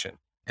collection.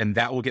 And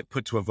that will get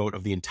put to a vote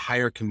of the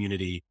entire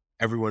community,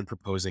 everyone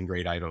proposing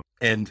great items.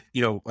 And,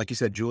 like you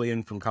said,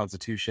 Julian from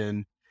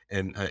Constitution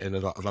and a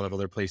lot of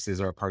other places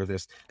are a part of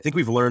this. I think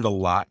we've learned a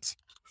lot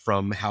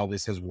from how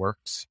this has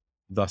worked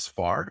thus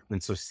far.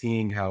 And so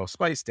seeing how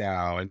Spice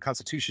DAO and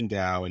Constitution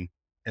DAO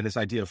and this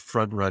idea of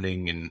front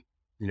running and,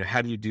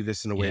 how do you do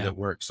this in a way that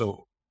works?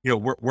 So,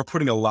 we're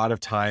putting a lot of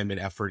time and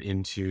effort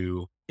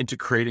into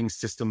creating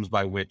systems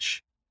by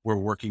which we're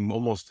working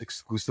almost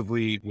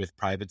exclusively with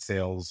private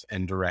sales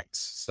and direct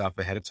stuff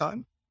ahead of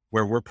time,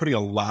 where we're putting a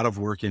lot of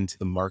work into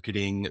the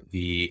marketing,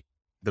 the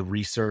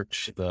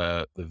research,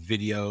 the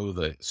video,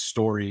 the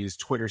stories,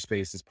 Twitter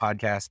Spaces,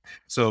 podcasts.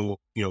 So,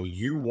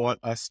 you want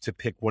us to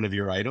pick one of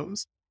your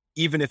items,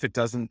 even if it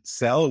doesn't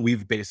sell,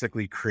 we've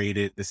basically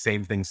created the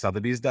same thing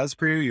Sotheby's does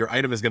for you. Your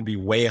item is going to be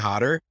way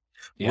hotter,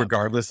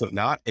 regardless of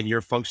not, and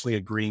you're functionally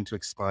agreeing to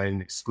expand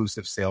an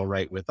exclusive sale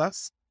right with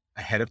us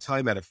ahead of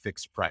time at a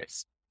fixed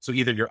price. So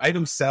either your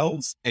item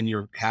sells and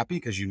you're happy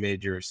because you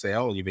made your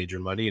sale and you made your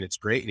money and it's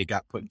great and it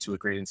got put into a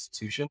great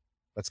institution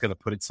that's going to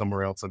put it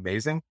somewhere else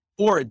amazing,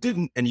 or it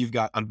didn't and you've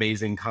got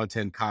amazing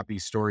content, copy,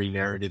 story,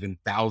 narrative, and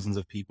thousands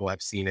of people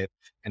have seen it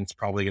and it's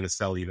probably going to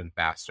sell even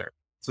faster.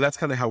 So that's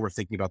kind of how we're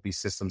thinking about these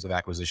systems of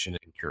acquisition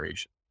and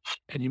curation.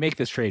 And you make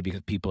this trade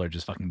because people are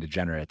just fucking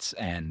degenerates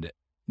and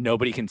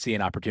nobody can see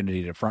an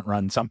opportunity to front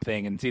run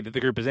something and see that the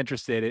group is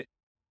interested,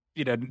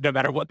 no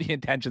matter what the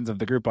intentions of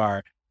the group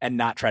are, and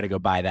not try to go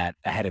buy that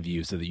ahead of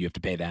you so that you have to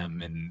pay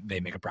them and they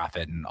make a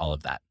profit and all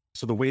of that.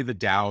 So the way the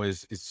DAO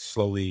is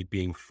slowly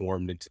being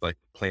formed into like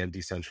planned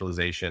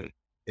decentralization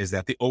is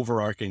that the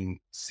overarching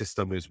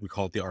system is, we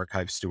call it the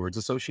Arkive Stewards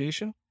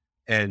Association.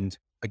 And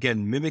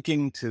again,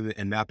 mimicking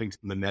and mapping to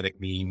the mimetic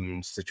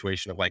meme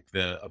situation of like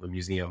of a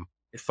museum,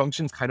 it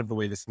functions kind of the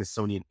way the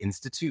Smithsonian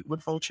Institute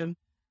would function.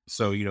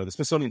 So, the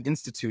Smithsonian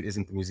Institute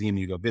isn't the museum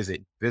you go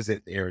visit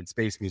the Air and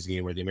Space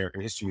Museum or the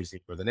American History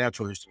Museum or the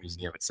Natural History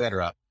Museum, et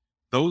cetera.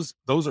 Those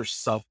are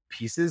sub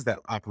pieces that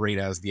operate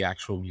as the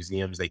actual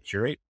museums they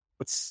curate.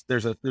 But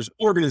there's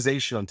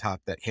organization on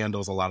top that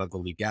handles a lot of the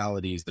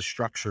legalities, the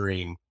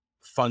structuring,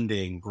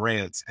 funding,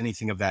 grants,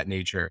 anything of that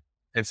nature.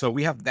 And so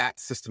we have that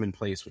system in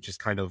place, which is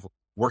kind of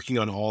working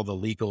on all the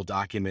legal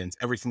documents,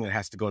 everything that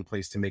has to go in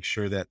place to make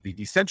sure that the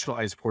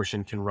decentralized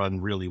portion can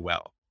run really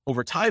well.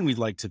 Over time, we'd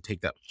like to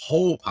take that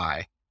whole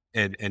pie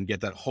and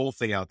get that whole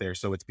thing out there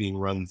so it's being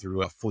run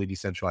through a fully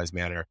decentralized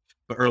manner.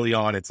 But early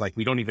on, it's like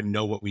we don't even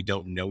know what we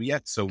don't know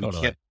yet. So we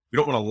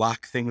don't want to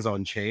lock things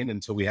on chain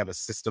until we have a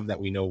system that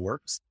we know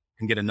works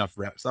and get enough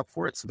reps up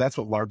for it. So that's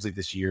what largely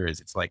this year is.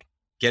 It's like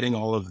getting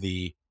all of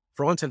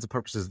for all intents and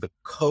purposes, the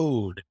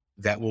code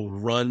that will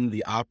run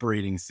the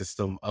operating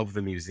system of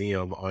the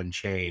museum on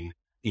chain,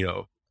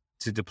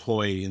 to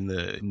deploy in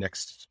the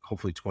next,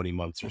 hopefully 20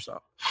 months or so.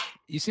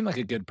 You seem like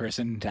a good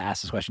person to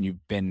ask this question.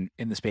 You've been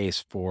in the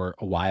space for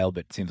a while,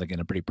 but it seems like in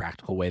a pretty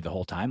practical way the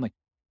whole time. Like,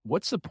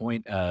 what's the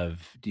point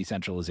of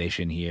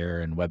decentralization here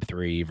and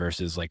Web3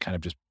 versus like kind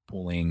of just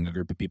pooling a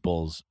group of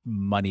people's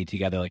money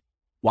together? Like,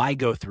 why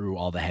go through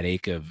all the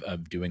headache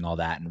of doing all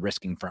that and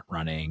risking front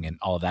running and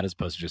all of that as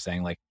opposed to just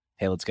saying like,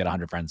 hey, let's get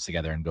 100 friends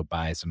together and go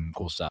buy some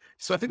cool stuff?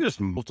 So I think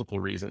there's multiple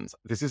reasons.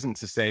 This isn't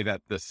to say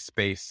that the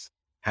space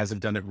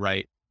hasn't done it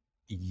right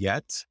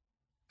yet.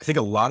 I think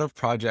a lot of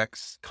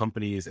projects,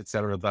 companies, et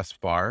cetera, thus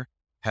far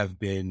have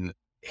been,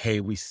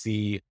 hey, we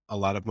see a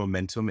lot of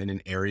momentum in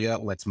an area.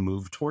 Let's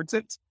move towards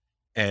it.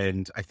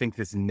 And I think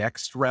this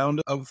next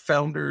round of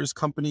founders,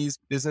 companies,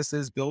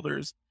 businesses,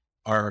 builders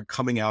are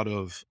coming out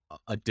of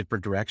a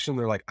different direction.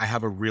 They're like, I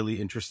have a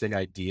really interesting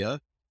idea.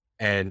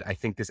 And I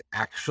think this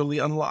actually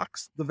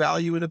unlocks the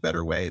value in a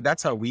better way.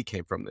 That's how we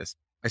came from this.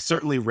 I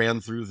certainly ran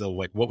through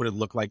what would it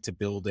look like to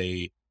build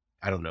an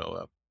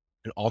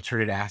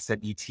alternate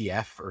asset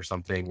ETF or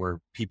something where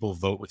people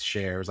vote with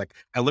shares. Like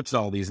I looked at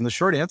all these and the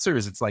short answer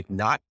is it's like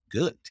not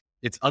good.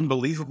 It's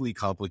unbelievably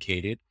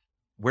complicated.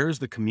 Where's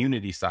the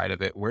community side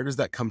of it? Where does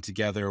that come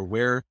together?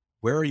 Where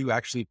are you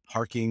actually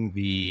parking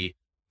the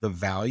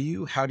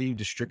value? How do you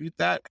distribute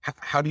that?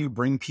 How do you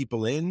bring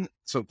people in?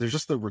 So there's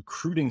just the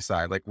recruiting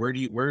side. Like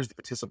where's the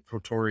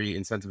participatory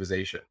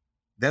incentivization?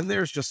 Then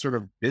there's just sort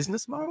of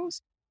business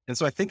models. And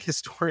so I think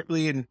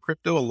historically in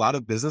crypto, a lot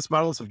of business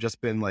models have just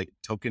been like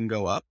token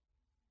go up.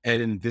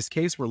 And in this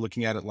case, we're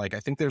looking at it like, I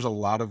think there's a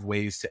lot of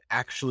ways to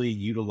actually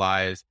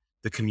utilize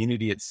the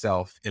community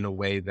itself in a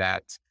way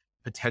that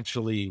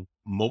potentially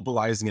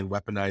mobilizing and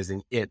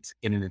weaponizing it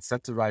in an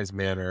incentivized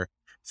manner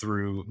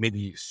through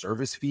maybe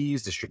service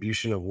fees,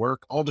 distribution of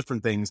work, all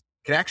different things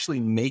can actually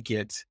make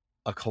it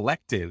a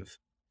collective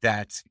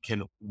that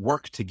can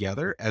work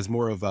together as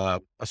more of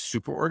a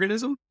super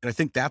organism. And I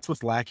think that's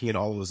what's lacking in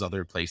all of those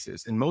other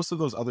places. In most of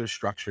those other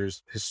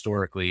structures,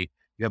 historically,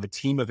 you have a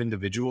team of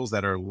individuals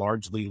that are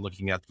largely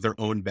looking at their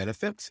own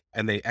benefits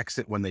and they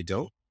exit when they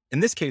don't. In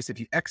this case, if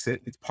you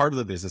exit, it's part of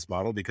the business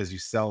model because you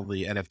sell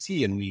the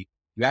NFT and you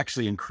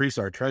actually increase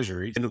our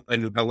treasury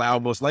and allow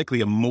most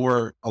likely a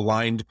more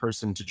aligned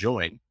person to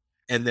join.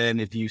 And then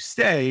if you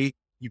stay,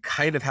 you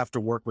kind of have to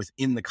work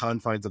within the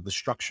confines of the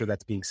structure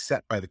that's being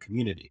set by the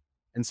community.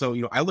 And so,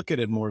 I look at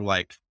it more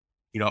like,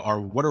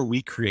 what are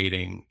we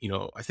creating?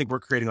 I think we're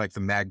creating like the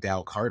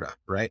MagDAO Carta,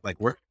 right? Like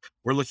we're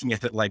looking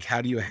at it like,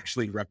 how do you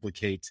actually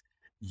replicate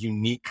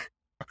unique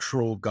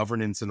structural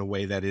governance in a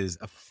way that is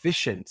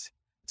efficient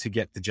to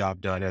get the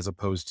job done as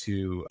opposed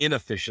to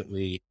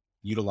inefficiently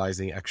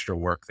utilizing extra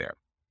work there.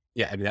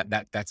 Yeah. I mean,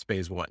 that's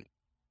phase one.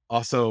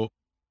 Also,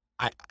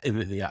 I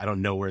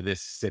don't know where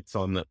this sits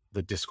on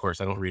the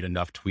discourse. I don't read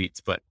enough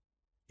tweets, but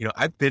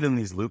I've been in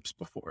these loops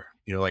before.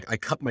 Like I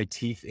cut my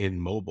teeth in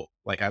mobile.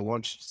 Like I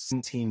launched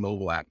 17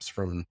 mobile apps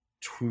from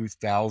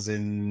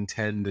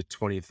 2010 to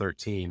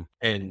 2013.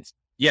 And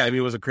yeah, I mean,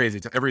 it was a crazy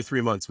time. Every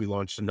 3 months we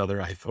launched another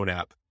iPhone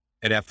app.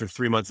 And after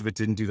 3 months, if it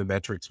didn't do the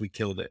metrics, we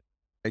killed it.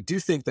 I do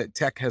think that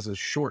tech has a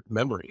short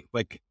memory.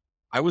 Like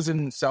I was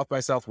in South by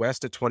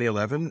Southwest at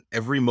 2011.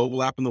 Every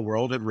mobile app in the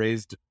world had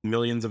raised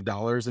millions of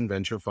dollars in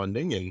venture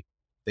funding and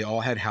they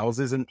all had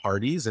houses and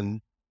parties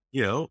and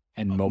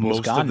and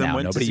mobile's gone now.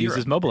 Nobody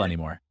uses mobile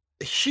anymore.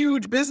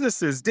 Huge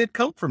businesses did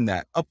come from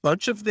that. A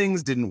bunch of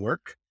things didn't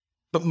work,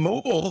 but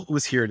mobile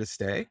was here to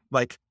stay.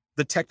 Like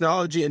the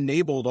technology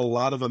enabled a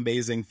lot of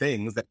amazing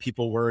things that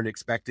people weren't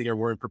expecting or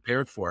weren't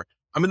prepared for.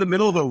 I'm in the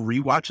middle of a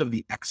rewatch of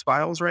the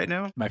X-Files right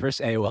now. My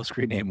first AOL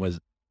screen name was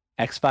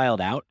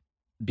X-Filed Out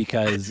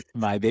because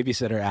my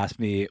babysitter asked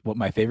me what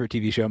my favorite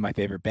TV show and my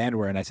favorite band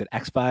were. And I said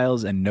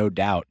X-Files and No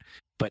Doubt.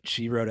 But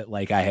she wrote it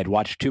like I had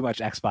watched too much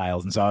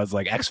X-Files. And so I was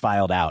like,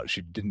 X-Filed Out.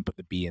 She didn't put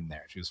the B in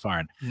there. She was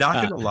fine. Not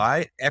going to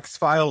lie,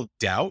 X-Filed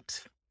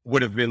Doubt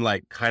would have been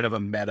like kind of a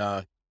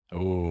meta.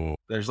 Oh,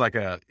 there's like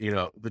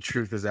the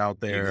truth is out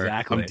there.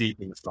 Exactly. I'm deep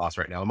in the sauce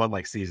right now. I'm on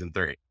like season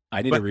 3.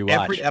 I need to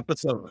rewatch.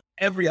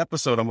 Every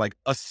episode, I'm like,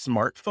 a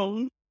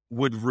smartphone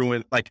would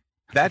ruin, like,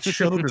 that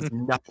show does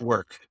not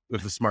work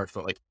with the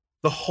smartphone. Like,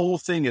 the whole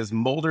thing is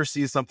Mulder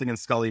sees something and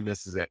Scully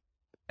misses it,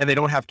 and they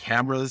don't have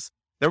cameras.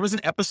 There was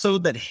an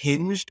episode that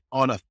hinged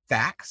on a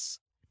fax.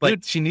 Like,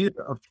 Dude, she needed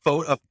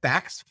a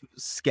fax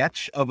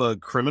sketch of a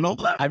criminal.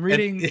 I'm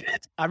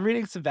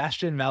reading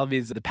Sebastian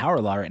Malvy's The Power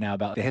Law right now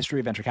about the history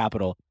of venture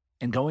capital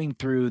and going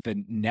through the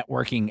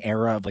networking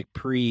era of like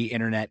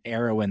pre-internet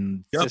era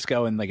when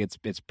Cisco and like its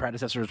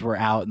predecessors were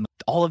out and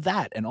all of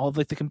that and all of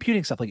like the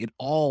computing stuff. Like it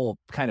all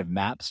kind of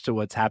maps to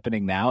what's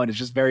happening now. And it's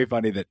just very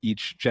funny that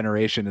each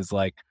generation is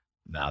like,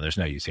 no, there's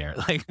no use here.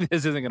 Like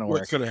this isn't going to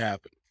work. What's going to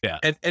happen? Yeah.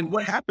 And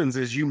what happens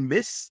is you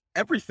miss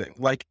everything.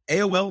 Like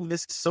AOL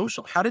missed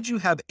social. How did you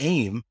have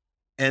AIM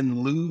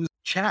and lose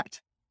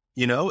chat?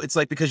 You know, it's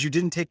like because you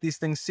didn't take these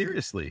things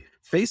seriously.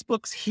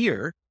 Facebook's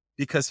here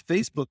because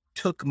Facebook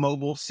took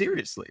mobile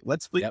seriously.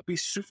 Let's be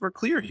super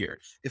clear here.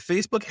 If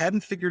Facebook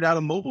hadn't figured out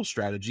a mobile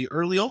strategy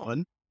early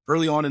on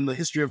in the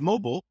history of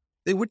mobile,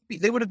 they would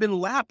have been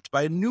lapped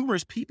by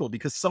numerous people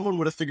because someone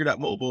would have figured out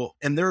mobile,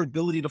 and their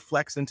ability to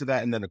flex into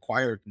that and then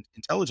acquire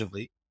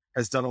intelligently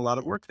has done a lot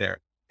of work there.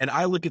 And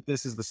I look at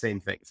this as the same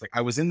thing. It's like, I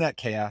was in that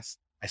chaos.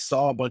 I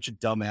saw a bunch of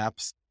dumb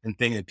apps and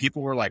things, and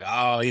people were like,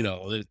 oh, you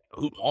know,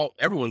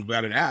 everyone's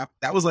got an app.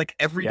 That was like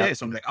every day.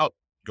 So I'm like, oh,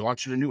 you're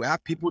launching a new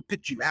app. People would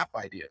pitch you app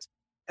ideas.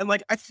 And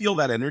like, I feel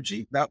that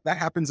energy that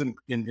happens in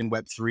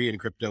Web3 and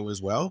crypto as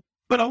well.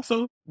 But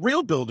also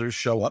real builders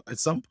show up at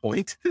some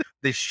point.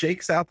 They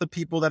shakes out the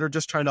people that are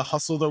just trying to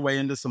hustle their way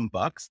into some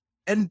bucks,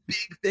 and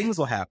big things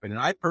will happen. And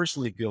I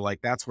personally feel like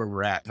that's where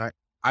we're at. And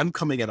I'm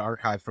coming at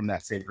Arkive from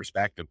that same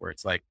perspective where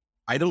it's like,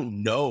 I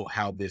don't know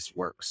how this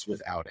works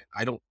without it.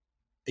 I don't,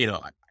 you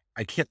know,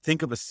 I can't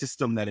think of a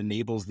system that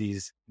enables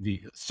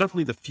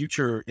certainly the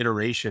future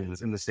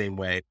iterations in the same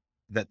way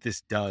that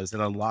this does,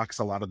 and unlocks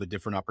a lot of the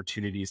different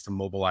opportunities to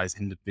mobilize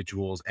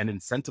individuals and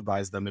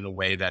incentivize them in a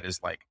way that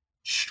is like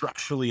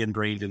structurally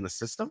ingrained in the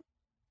system.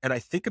 And I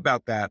think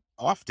about that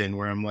often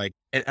where I'm like,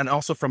 and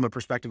also from a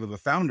perspective of a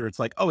founder, it's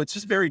like, oh, it's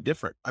just very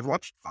different. I've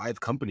launched 5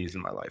 companies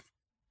in my life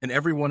and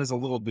every one is a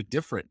little bit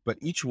different, but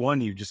each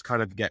one you just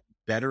kind of get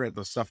better at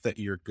the stuff that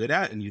you're good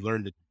at, and you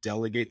learn to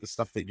delegate the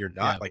stuff that you're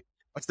not. Like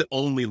that's the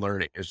only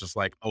learning. It's just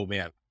like, oh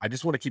man, I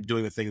just want to keep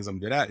doing the things I'm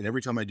good at. And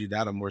every time I do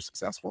that, I'm more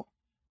successful.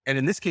 And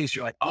in this case,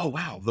 you're like, oh,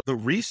 wow, the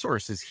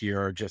resources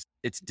here are just,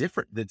 it's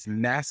different. It's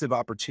massive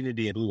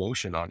opportunity and blue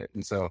ocean on it.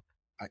 And so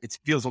it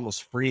feels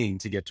almost freeing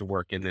to get to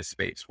work in this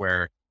space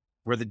where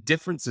the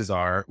differences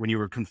are when you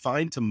were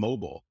confined to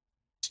mobile,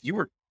 you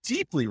were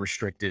deeply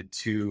restricted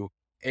to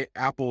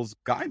Apple's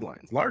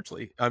guidelines,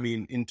 largely. I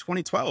mean, in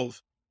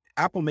 2012,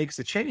 Apple makes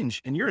a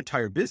change and your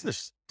entire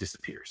business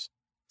disappears.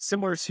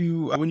 Similar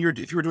to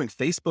if you were doing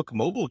Facebook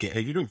mobile game,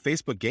 you're doing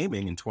Facebook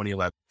gaming in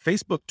 2011,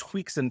 Facebook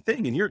tweaks and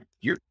thing, and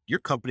your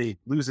company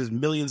loses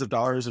millions of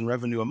dollars in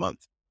revenue a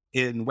month.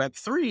 In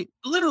Web3,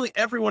 literally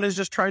everyone is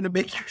just trying to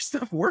make your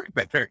stuff work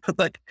better.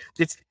 Like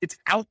it's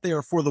out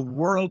there for the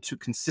world to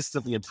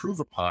consistently improve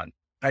upon.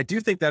 I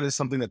do think that is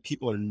something that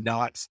people are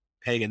not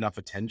paying enough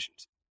attention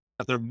to.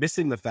 That they're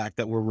missing the fact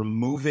that we're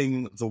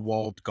removing the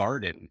walled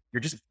garden. You're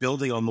just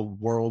building on the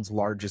world's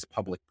largest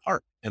public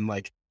park. And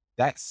like,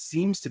 that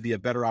seems to be a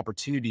better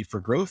opportunity for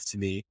growth to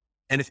me.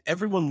 And if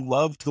everyone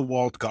loved the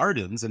walled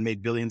gardens and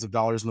made billions of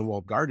dollars in the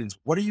walled gardens,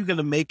 what are you going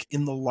to make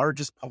in the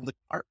largest public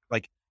park?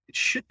 Like it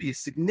should be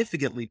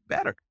significantly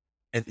better.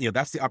 And you know,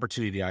 that's the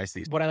opportunity I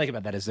see. What I like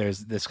about that is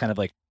there's this kind of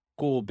like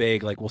cool,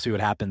 big, like we'll see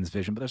what happens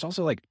vision, but there's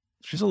also like,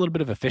 just a little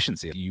bit of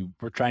efficiency. You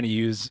were trying to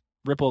use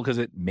Ripple because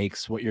it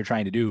makes what you're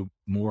trying to do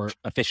more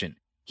efficient.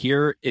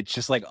 Here, it's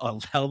just like a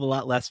hell of a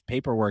lot less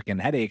paperwork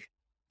and headache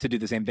to do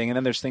the same thing. And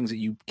then there's things that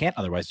you can't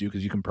otherwise do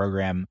because you can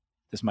program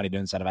this money to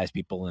incentivize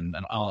people and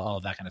all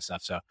of that kind of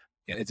stuff. So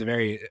yeah, it's a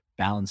very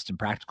balanced and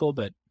practical,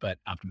 but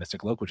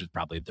optimistic look, which is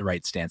probably the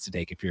right stance to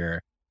take if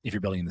you're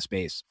building in the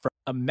space. From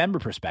a member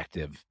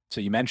perspective,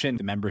 so you mentioned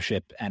the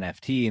membership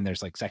NFT and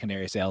there's like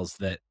secondary sales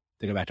that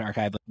go back to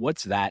Arkive.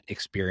 What's that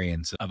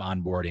experience of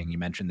onboarding? You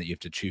mentioned that you have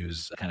to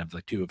choose kind of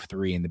like 2 of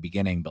 3 in the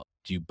beginning, but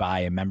do you buy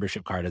a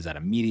membership card? Is that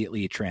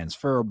immediately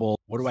transferable?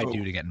 What do I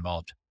do to get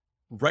involved?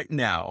 Right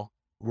now,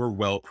 we're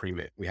well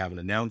pre-mint. We haven't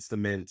announced the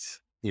mint.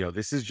 You know,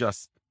 this is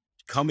just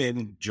come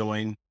in,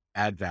 join,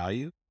 add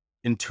value.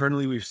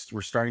 Internally,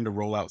 we're starting to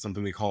roll out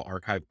something we call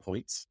Arkive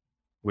points,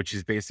 which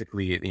is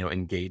basically, you know,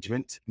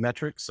 engagement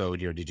metrics. So,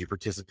 you know, did you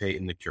participate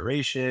in the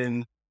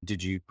curation?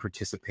 Did you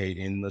participate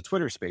in the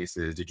Twitter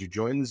spaces? Did you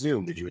join the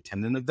Zoom? Did you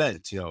attend an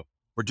event? You know,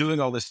 we're doing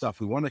all this stuff.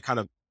 We want to kind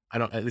of, I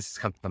don't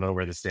know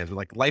where this stands, but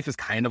like life is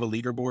kind of a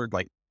leaderboard.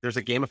 Like there's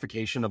a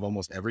gamification of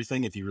almost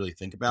everything if you really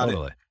think about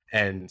it.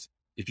 And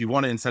if you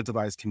want to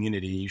incentivize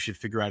community, you should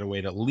figure out a way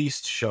to at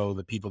least show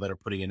the people that are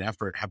putting in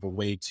effort have a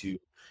way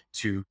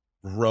to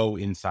grow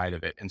inside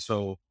of it. And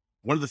so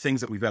one of the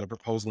things that we've got a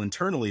proposal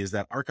internally is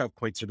that Arkive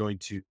points are going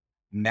to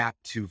map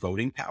to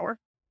voting power.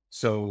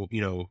 So,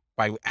 you know,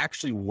 by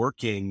actually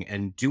working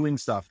and doing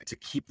stuff to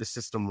keep the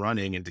system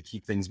running and to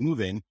keep things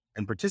moving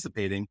and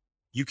participating,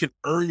 you can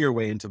earn your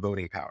way into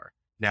voting power.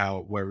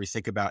 Now, where we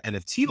think about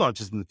NFT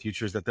launches in the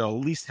future is that they'll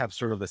at least have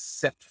sort of a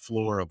set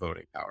floor of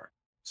voting power.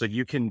 So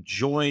you can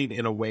join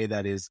in a way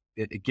that is,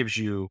 it gives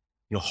you,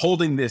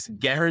 holding this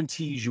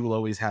guarantees you will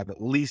always have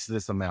at least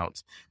this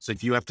amount. So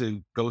if you have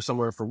to go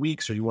somewhere for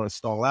weeks or you want to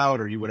stall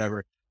out or you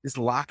whatever, this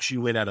locks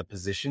you in at a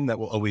position that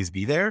will always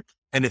be there.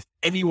 And if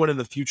anyone in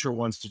the future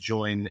wants to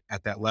join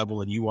at that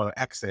level and you want to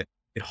exit,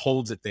 it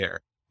holds it there.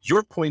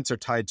 Your points are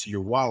tied to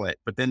your wallet,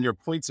 but then your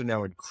points are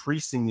now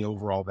increasing the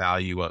overall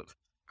value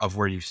of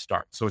where you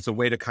start. So it's a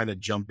way to kind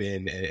of jump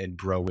in and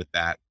grow with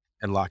that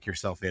and lock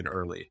yourself in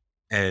early.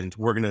 And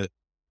we're going to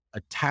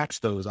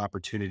attach those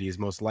opportunities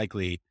most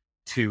likely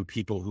to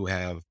people who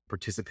have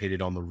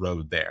participated on the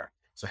road there.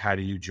 So how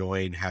do you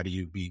join? How do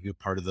you be a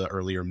part of the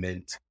earlier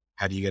mint?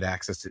 How do you get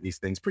access to these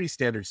things? Pretty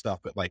standard stuff,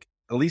 but like,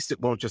 at least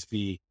it won't just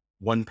be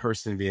one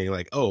person being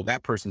like, oh,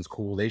 that person's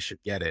cool, they should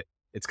get it.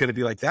 It's going to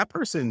be like, that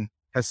person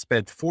has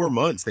spent 4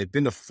 months. They've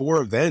been to 4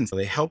 events.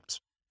 They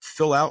helped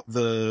fill out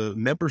the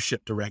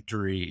membership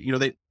directory.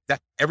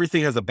 That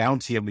everything has a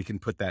bounty and we can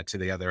put that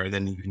together. And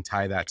then you can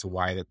tie that to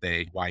why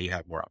you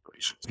have more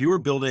operations. If you were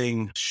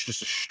building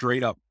just a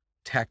straight up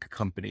tech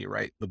company,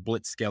 right? The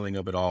blitz scaling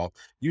of it all.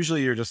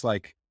 Usually you're just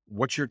like,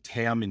 what's your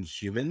TAM in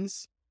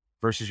humans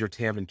versus your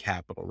TAM in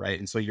capital, right?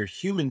 And so your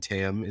human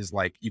TAM is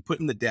like, you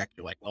put in the deck,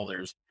 you're like, well,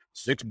 there's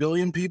 6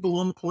 billion people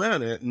on the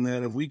planet. And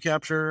then if we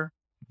capture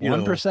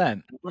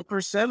 1%,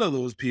 1% of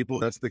those people,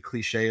 that's the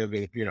cliche of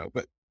it,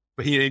 but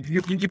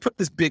you put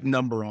this big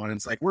number on, and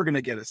it's like, we're going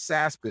to get a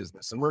SaaS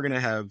business and we're going to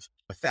have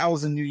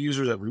 1,000 new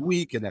users every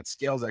week. And that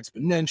scales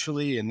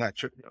exponentially. And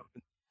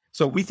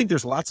so we think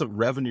there's lots of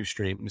revenue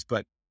streams,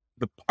 but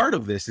the part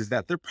of this is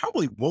that there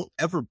probably won't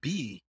ever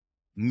be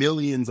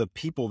millions of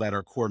people that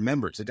are core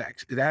members. It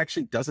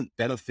actually doesn't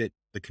benefit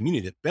the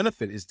community. The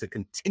benefit is to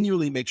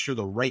continually make sure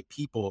the right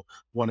people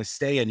want to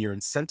stay, and you're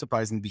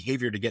incentivizing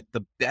behavior to get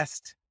the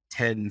best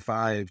 10,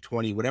 5,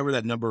 20, whatever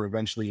that number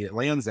eventually it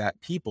lands at,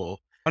 people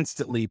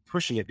constantly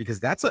pushing it, because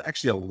that's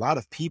actually a lot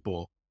of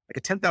people. Like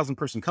a 10,000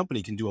 person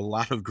company can do a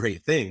lot of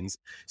great things.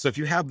 So if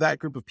you have that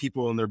group of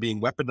people and they're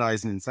being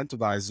weaponized and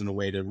incentivized in a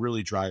way to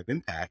really drive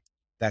impact,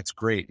 that's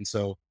great. And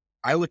so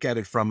I look at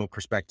it from a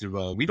perspective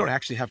of, we don't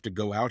actually have to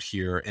go out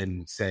here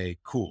and say,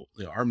 cool,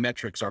 our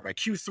metrics are by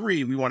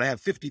Q3, we want to have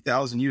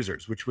 50,000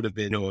 users, which would have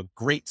been a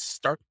great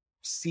start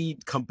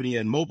seed company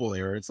in mobile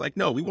era. It's like,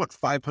 no, we want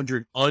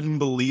 500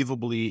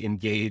 unbelievably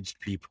engaged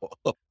people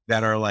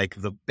that are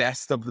like the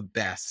best of the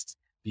best,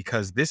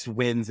 because this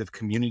wins if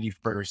community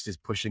first is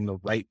pushing the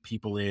right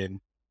people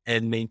in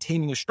and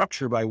maintaining a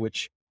structure by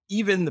which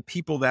even the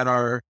people that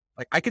are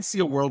like, I could see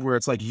a world where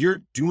it's like,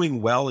 you're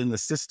doing well in the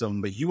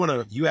system, but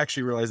you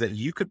actually realize that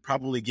you could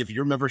probably give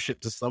your membership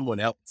to someone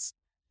else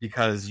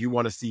because you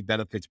want to see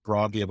benefits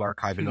broadly of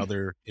Arkive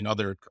in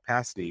other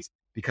capacities,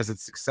 because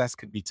its success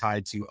could be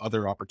tied to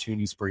other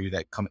opportunities for you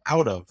that come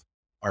out of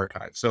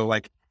Arkive. So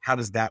like, how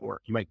does that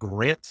work? You might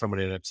grant someone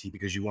an NFT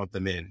because you want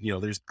them in.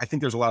 I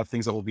think there's a lot of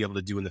things that we'll be able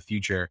to do in the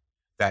future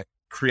that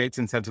creates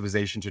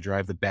incentivization to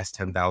drive the best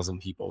 10,000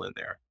 people in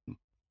there.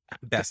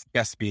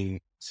 Best being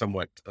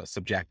somewhat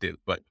subjective,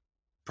 but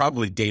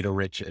probably data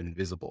rich and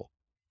visible.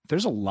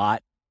 There's a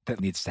lot that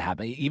needs to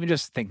happen. Even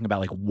just thinking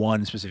about like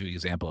one specific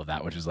example of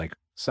that, which is like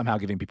somehow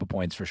giving people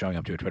points for showing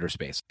up to a Twitter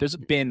space. There's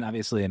been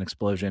obviously an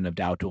explosion of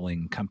DAO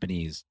tooling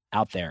companies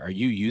out there. Are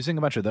you using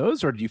a bunch of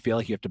those, or do you feel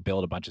like you have to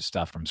build a bunch of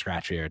stuff from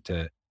scratch here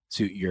to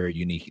suit your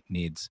unique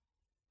needs?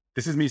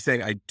 This is me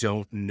saying I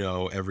don't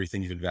know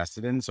everything you've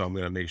invested in, so I'm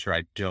going to make sure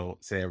I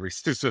don't say every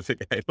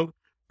specific item.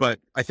 But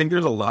I think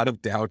there's a lot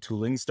of DAO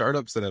tooling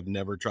startups that have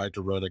never tried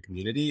to run a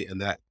community,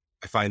 and that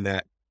I find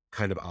that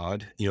kind of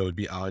odd. It'd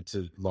be odd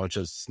to launch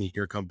a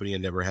sneaker company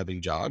and never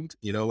having jogged,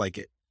 like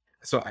it.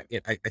 So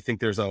I think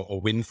there's a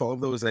windfall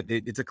of those.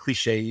 It's a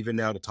cliche even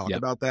now to talk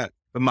about that.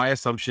 But my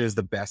assumption is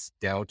the best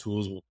DAO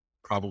tools will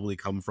probably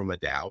come from a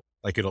DAO.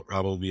 Like it'll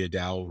probably be a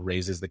DAO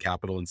raises the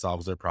capital and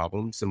solves their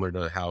problem, similar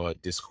to how a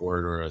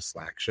Discord or a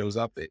Slack shows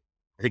up. I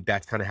think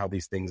that's kind of how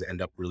these things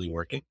end up really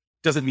working.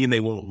 Doesn't mean they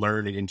won't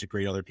learn and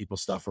integrate other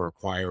people's stuff or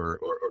acquire,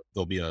 or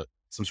there'll be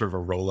some sort of a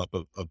roll up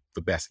of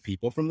the best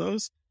people from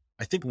those.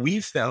 I think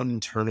we've found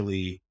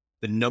internally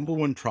the number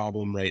one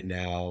problem right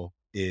now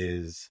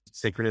is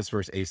synchronous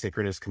versus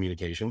asynchronous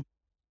communication.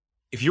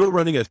 If you were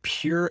running a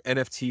pure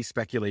NFT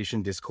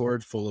speculation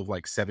Discord full of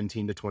like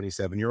 17 to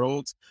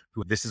 27-year-olds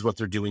who this is what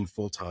they're doing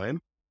full time,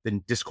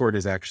 then Discord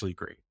is actually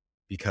great,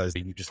 because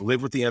you just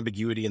live with the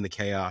ambiguity and the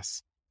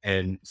chaos,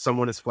 and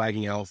someone is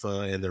flagging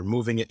alpha and they're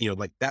moving it,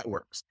 like that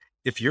works.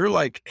 If you're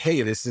like,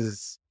 hey, this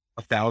is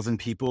 1,000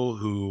 people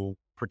who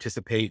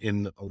participate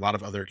in a lot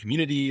of other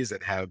communities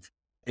and have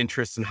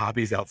interests and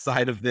hobbies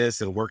outside of this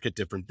and work at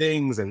different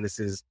things, and this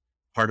is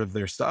part of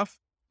their stuff,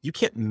 you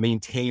can't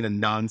maintain a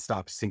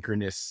nonstop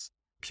synchronous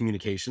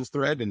communications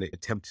thread and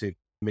attempt to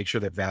make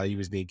sure that value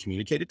is being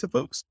communicated to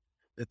folks.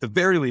 At the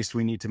very least,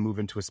 we need to move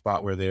into a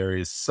spot where there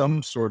is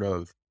some sort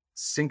of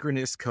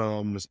synchronous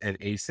comms and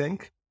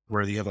async,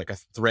 where you have like a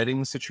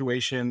threading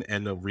situation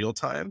and a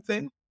real-time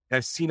thing. And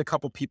I've seen a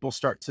couple people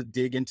start to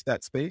dig into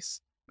that space.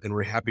 and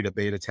we're happy to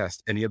beta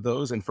test any of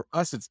those. And for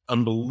us, it's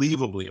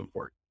unbelievably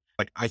important.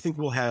 Like, I think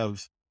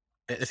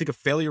I think a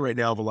failure right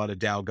now of a lot of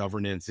DAO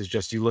governance is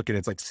just, you look at it,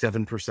 it's like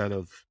 7%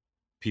 of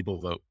people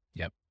vote.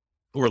 Yep.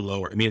 Or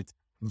lower. I mean,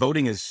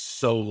 voting is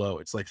so low.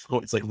 It's like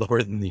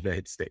lower than the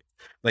United States.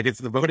 Like, it's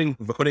the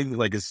voting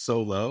like is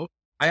so low.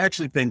 I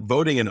actually think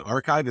voting in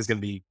Arkive is going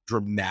to be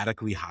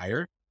dramatically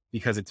higher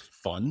because it's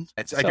fun.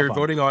 It's like, So you're fun.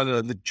 voting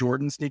on the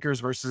Jordan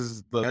sneakers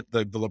versus the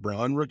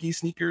LeBron rookie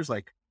sneakers.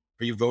 Like,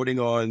 are you voting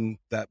on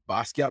that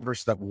Basquiat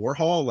versus that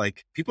Warhol?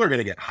 Like, people are going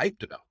to get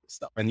hyped about this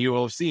stuff, and you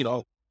will have seen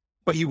all,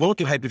 but you won't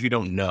get hyped if you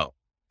don't know.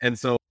 And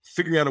so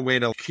figuring out a way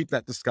to keep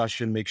that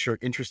discussion, make sure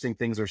interesting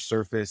things are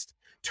surfaced,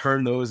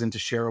 turn those into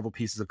shareable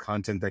pieces of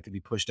content that can be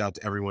pushed out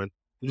to everyone.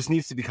 There just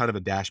needs to be kind of a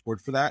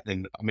dashboard for that.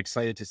 And I'm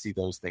excited to see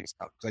those things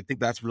come, because I think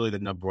that's really the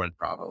number one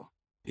problem.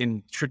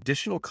 In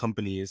traditional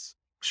companies,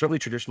 certainly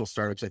traditional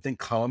startups, I think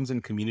comms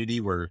and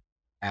community were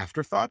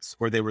afterthoughts,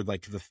 or they were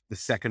like the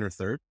second or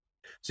third.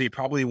 So you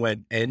probably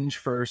went eng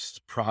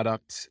first,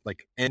 product,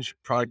 like eng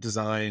product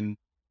design,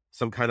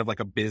 some kind of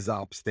like a biz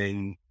ops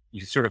thing.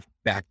 You sort of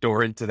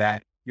backdoor into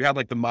that. You had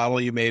like the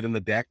model you made in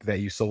the deck that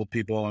you sold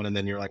people on, and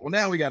then you're like, well,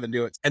 now we got to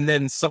do it. And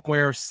then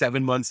somewhere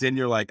 7 months in,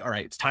 you're like, all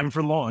right, it's time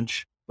for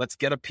launch. Let's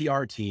get a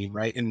PR team,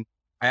 right? And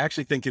I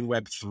actually think in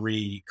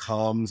Web3,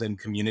 comms and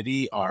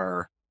community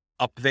are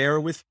up there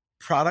with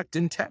product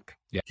and tech,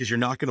 because you're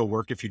not going to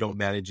work if you don't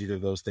manage either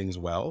of those things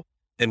well.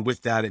 And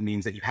with that, it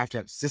means that you have to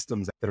have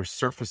systems that are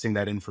surfacing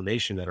that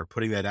information, that are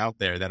putting that out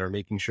there, that are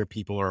making sure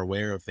people are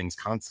aware of things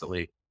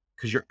constantly,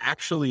 because you're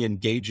actually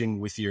engaging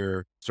with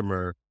your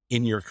customer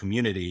in your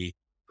community,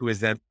 who is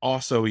then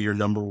also your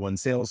number one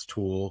sales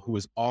tool, who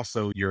is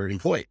also your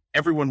employee.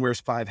 Everyone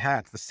wears 5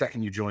 hats the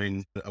second you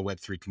join a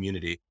Web3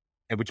 community.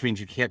 And which means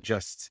you can't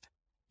just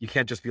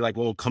be like,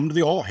 well, come to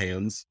the all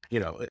hands,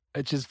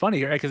 Which is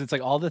funny, right? Because it's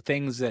like all the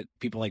things that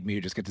people like me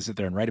who just get to sit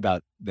there and write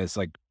about this,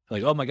 like,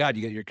 oh my God,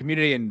 you get your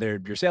community and they're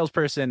your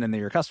salesperson and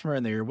they're your customer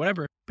and they're your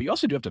whatever, but you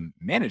also do have to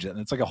manage it. And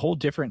it's like a whole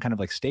different kind of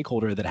like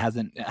stakeholder that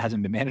hasn't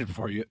been managed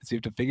before. So you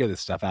have to figure this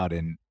stuff out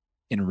in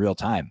real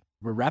time.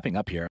 We're wrapping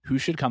up here. Who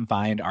should come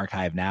find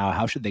Arkive now?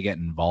 How should they get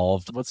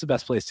involved? What's the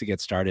best place to get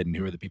started? And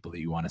who are the people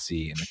that you want to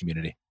see in the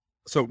community?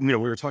 So, we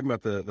were talking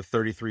about the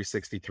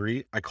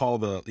 3363. I call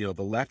the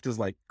left is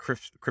like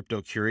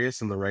crypto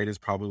curious, and the right is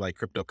probably like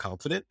crypto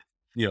confident.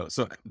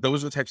 So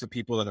those are the types of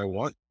people that I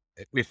want.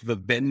 If the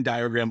Venn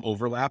diagram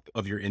overlap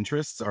of your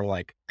interests are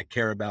like, I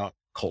care about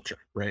culture,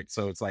 right?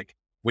 So it's like,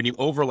 when you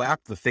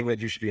overlap, the thing that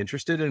you should be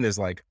interested in is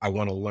like, I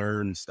want to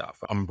learn stuff.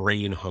 I'm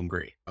brain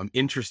hungry. I'm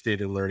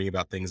interested in learning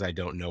about things I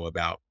don't know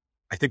about.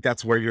 I think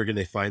that's where you're going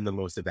to find the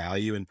most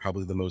value and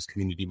probably the most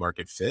community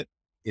market fit,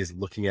 is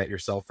looking at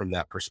yourself from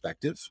that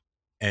perspective.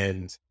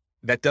 And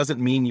that doesn't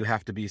mean you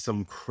have to be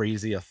some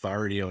crazy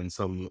authority on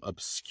some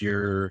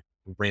obscure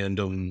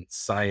random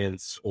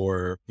science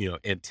or,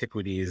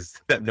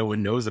 antiquities that no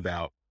one knows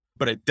about.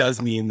 But it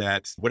does mean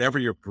that whatever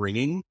you're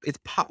bringing, it's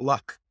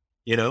potluck,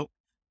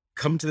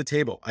 come to the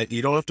table.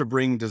 You don't have to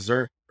bring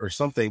dessert or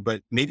something,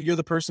 but maybe you're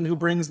the person who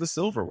brings the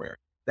silverware.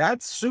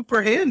 That's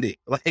super handy.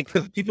 Like,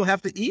 people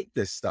have to eat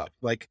this stuff.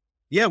 Like,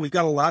 yeah, we've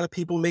got a lot of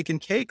people making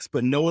cakes,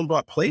 but no one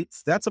brought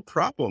plates. That's a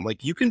problem.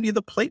 Like, you can be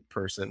the plate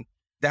person.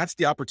 That's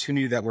the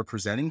opportunity that we're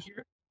presenting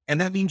here.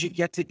 And that means you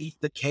get to eat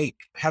the cake.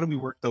 How do we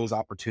work those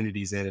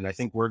opportunities in? And I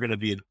think we're going to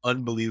be an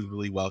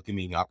unbelievably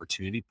welcoming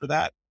opportunity for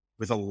that,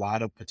 with a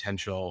lot of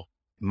potential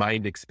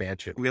mind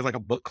expansion. We have like a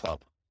book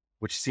club,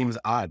 which seems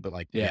odd, but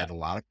like, we had a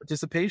lot of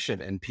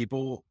participation, and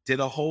people did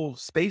a whole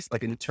space,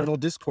 like an internal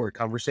Discord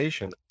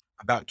conversation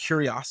about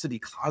curiosity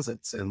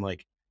closets, and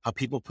like how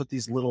people put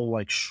these little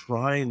like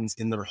shrines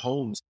in their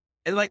homes.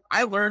 And like,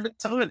 I learned a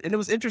ton, and it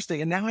was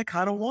interesting. And now I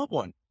kind of want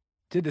one.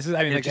 Dude, this is,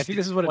 I think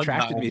this is what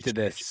attracted me to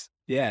this.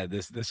 Yeah.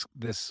 This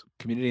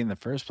community in the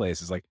first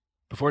place is like,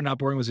 before Not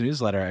Boring was a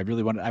newsletter, I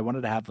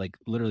wanted to have like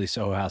literally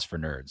Soho House for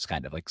nerds,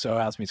 kind of like Soho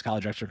House meets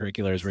college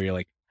extracurriculars, where you're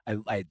like,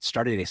 I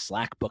started a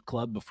Slack book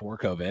club before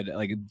COVID,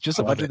 like just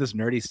a bunch of this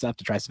nerdy stuff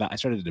to try stuff out. I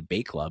started a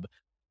debate club.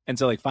 And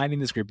so like finding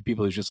this group of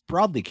people who's just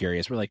broadly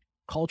curious, we're like,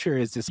 culture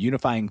is this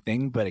unifying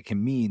thing, but it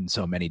can mean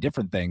so many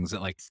different things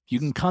that like you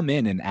can come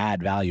in and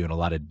add value in a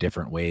lot of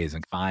different ways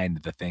and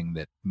find the thing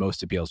that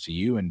most appeals to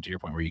you. And to your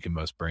point, where you can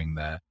most bring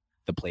the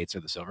plates or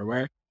the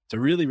silverware. It's a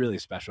really, really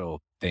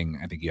special thing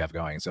I think you have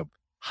going. So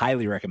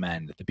highly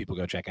recommend that the people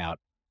go check out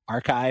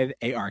Arkive,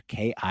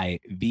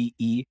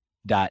 ARKIVE.net.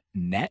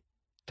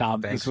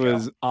 Tom, this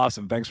was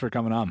awesome. Thanks for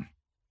coming on.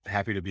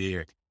 Happy to be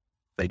here.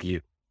 Thank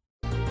you.